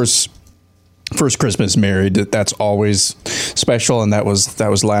bias. Of course, first Christmas married, that's always special, and that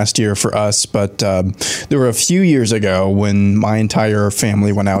was last year for us. But there were a few years ago when my entire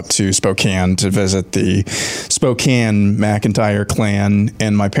family went out to Spokane to visit the Spokane McIntyre clan,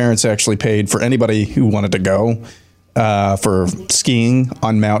 and my parents actually paid for anybody who wanted to go for skiing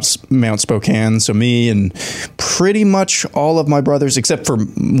on Mount Spokane. So me and pretty much all of my brothers, except for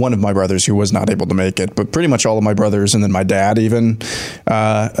one of my brothers who was not able to make it, but pretty much all of my brothers, and then my dad even,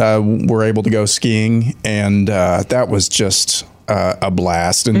 were able to go skiing. And that was just a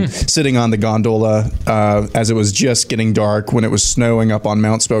blast. And sitting on the gondola as it was just getting dark when it was snowing up on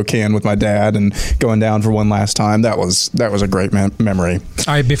Mount Spokane with my dad and going down for one last time, that was a great memory.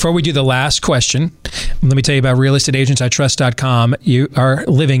 All right, before we do the last question, let me tell you about realestateagentsitrust.com. You are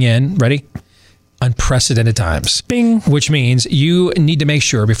living in, ready? Unprecedented times. Bing. Which means you need to make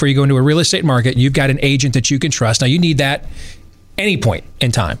sure before you go into a real estate market, you've got an agent that you can trust. Now, you need that any point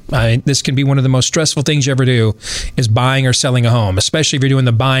in time. This can be one of the most stressful things you ever do is buying or selling a home, especially if you're doing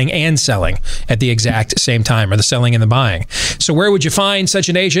the buying and selling at the exact same time, or the selling and the buying. So where would you find such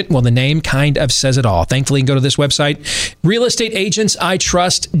an agent? Well, the name kind of says it all. Thankfully, you can go to this website,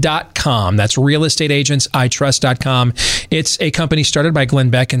 realestateagentsitrust.com. That's realestateagentsitrust.com. It's a company started by Glenn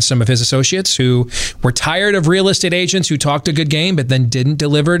Beck and some of his associates who were tired of real estate agents who talked a good game but then didn't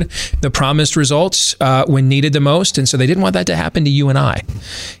deliver the promised results when needed the most. And so they didn't want that to happen to you and I.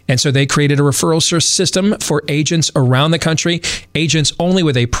 And so they created a referral system for agents around the country, agents only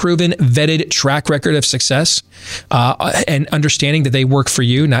with a proven, vetted track record of success and understanding that they work for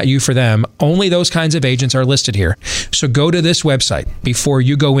you, not you for them. Only those kinds of agents are listed here. So go to this website before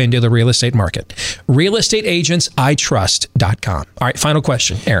you go into the real estate market. realestateagentsitrust.com. All right, final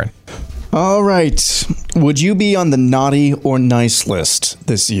question, Aaron. All right. Would you be on the naughty or nice list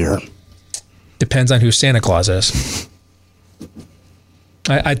this year? Depends on who Santa Claus is.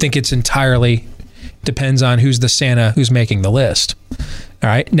 I think it's entirely depends on who's the Santa who's making the list. All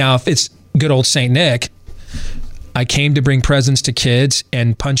right. Now, if it's good old Saint Nick, I came to bring presents to kids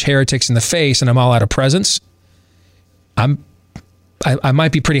and punch heretics in the face, and I'm all out of presents. I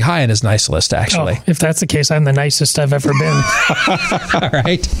might be pretty high on his nice list, actually. Oh, if that's the case, I'm the nicest I've ever been. All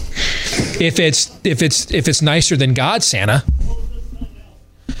right. If it's nicer than God's Santa.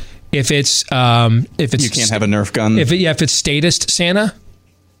 If it's you can't have a Nerf gun. If it's statist Santa.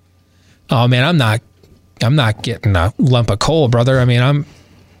 Oh man, I'm not getting a lump of coal, brother. I mean,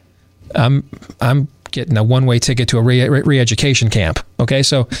 I'm getting a one-way ticket to a re-education camp. Okay,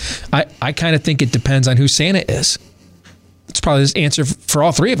 so I kind of think it depends on who Santa is. It's probably the answer for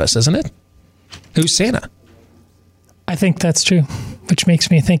all three of us, isn't it? Who's Santa? I think that's true, which makes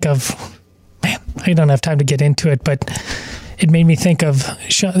me think of, man, I don't have time to get into it, but it made me think of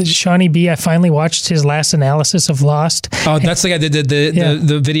Shawnee B. I finally watched his last analysis of Lost. Oh, that's the guy that did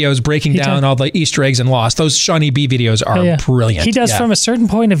the videos breaking down all the Easter eggs in Lost. Those Shawnee B. videos are brilliant. He does from a certain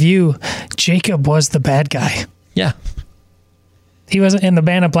point of view. Jacob was the bad guy. Yeah. He wasn't in the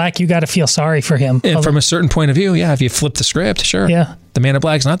Man in Black. You got to feel sorry for him. And from a certain point of view, if you flip the script, sure. Yeah. The Man in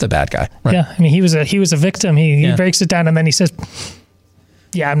Black's not the bad guy. Right? Yeah. I mean, he was a victim. He breaks it down and then he says,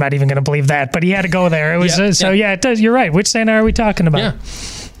 yeah, I'm not even going to believe that, but he had to go there. It was it does. You're right. Which Santa are we talking about?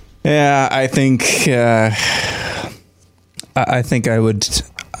 Yeah, I think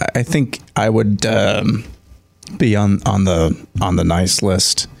I would be on the nice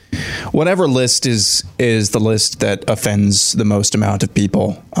list. Whatever list is the list that offends the most amount of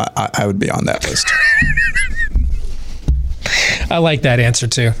people, I would be on that list. I like that answer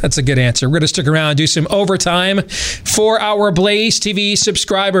too. That's a good answer. We're going to stick around and do some overtime for our Blaze TV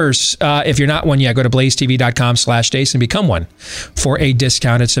subscribers. If you're not one yet, go to blazetv.com/Deace and become one for a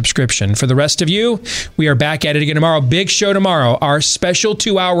discounted subscription. For the rest of you, we are back at it again tomorrow. Big show tomorrow. Our special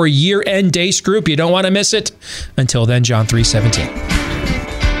 2-hour year-end Deace group. You don't want to miss it. Until then, John 3:17.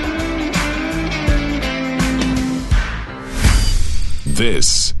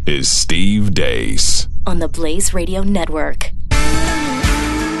 This is Steve Deace on the Blaze Radio Network.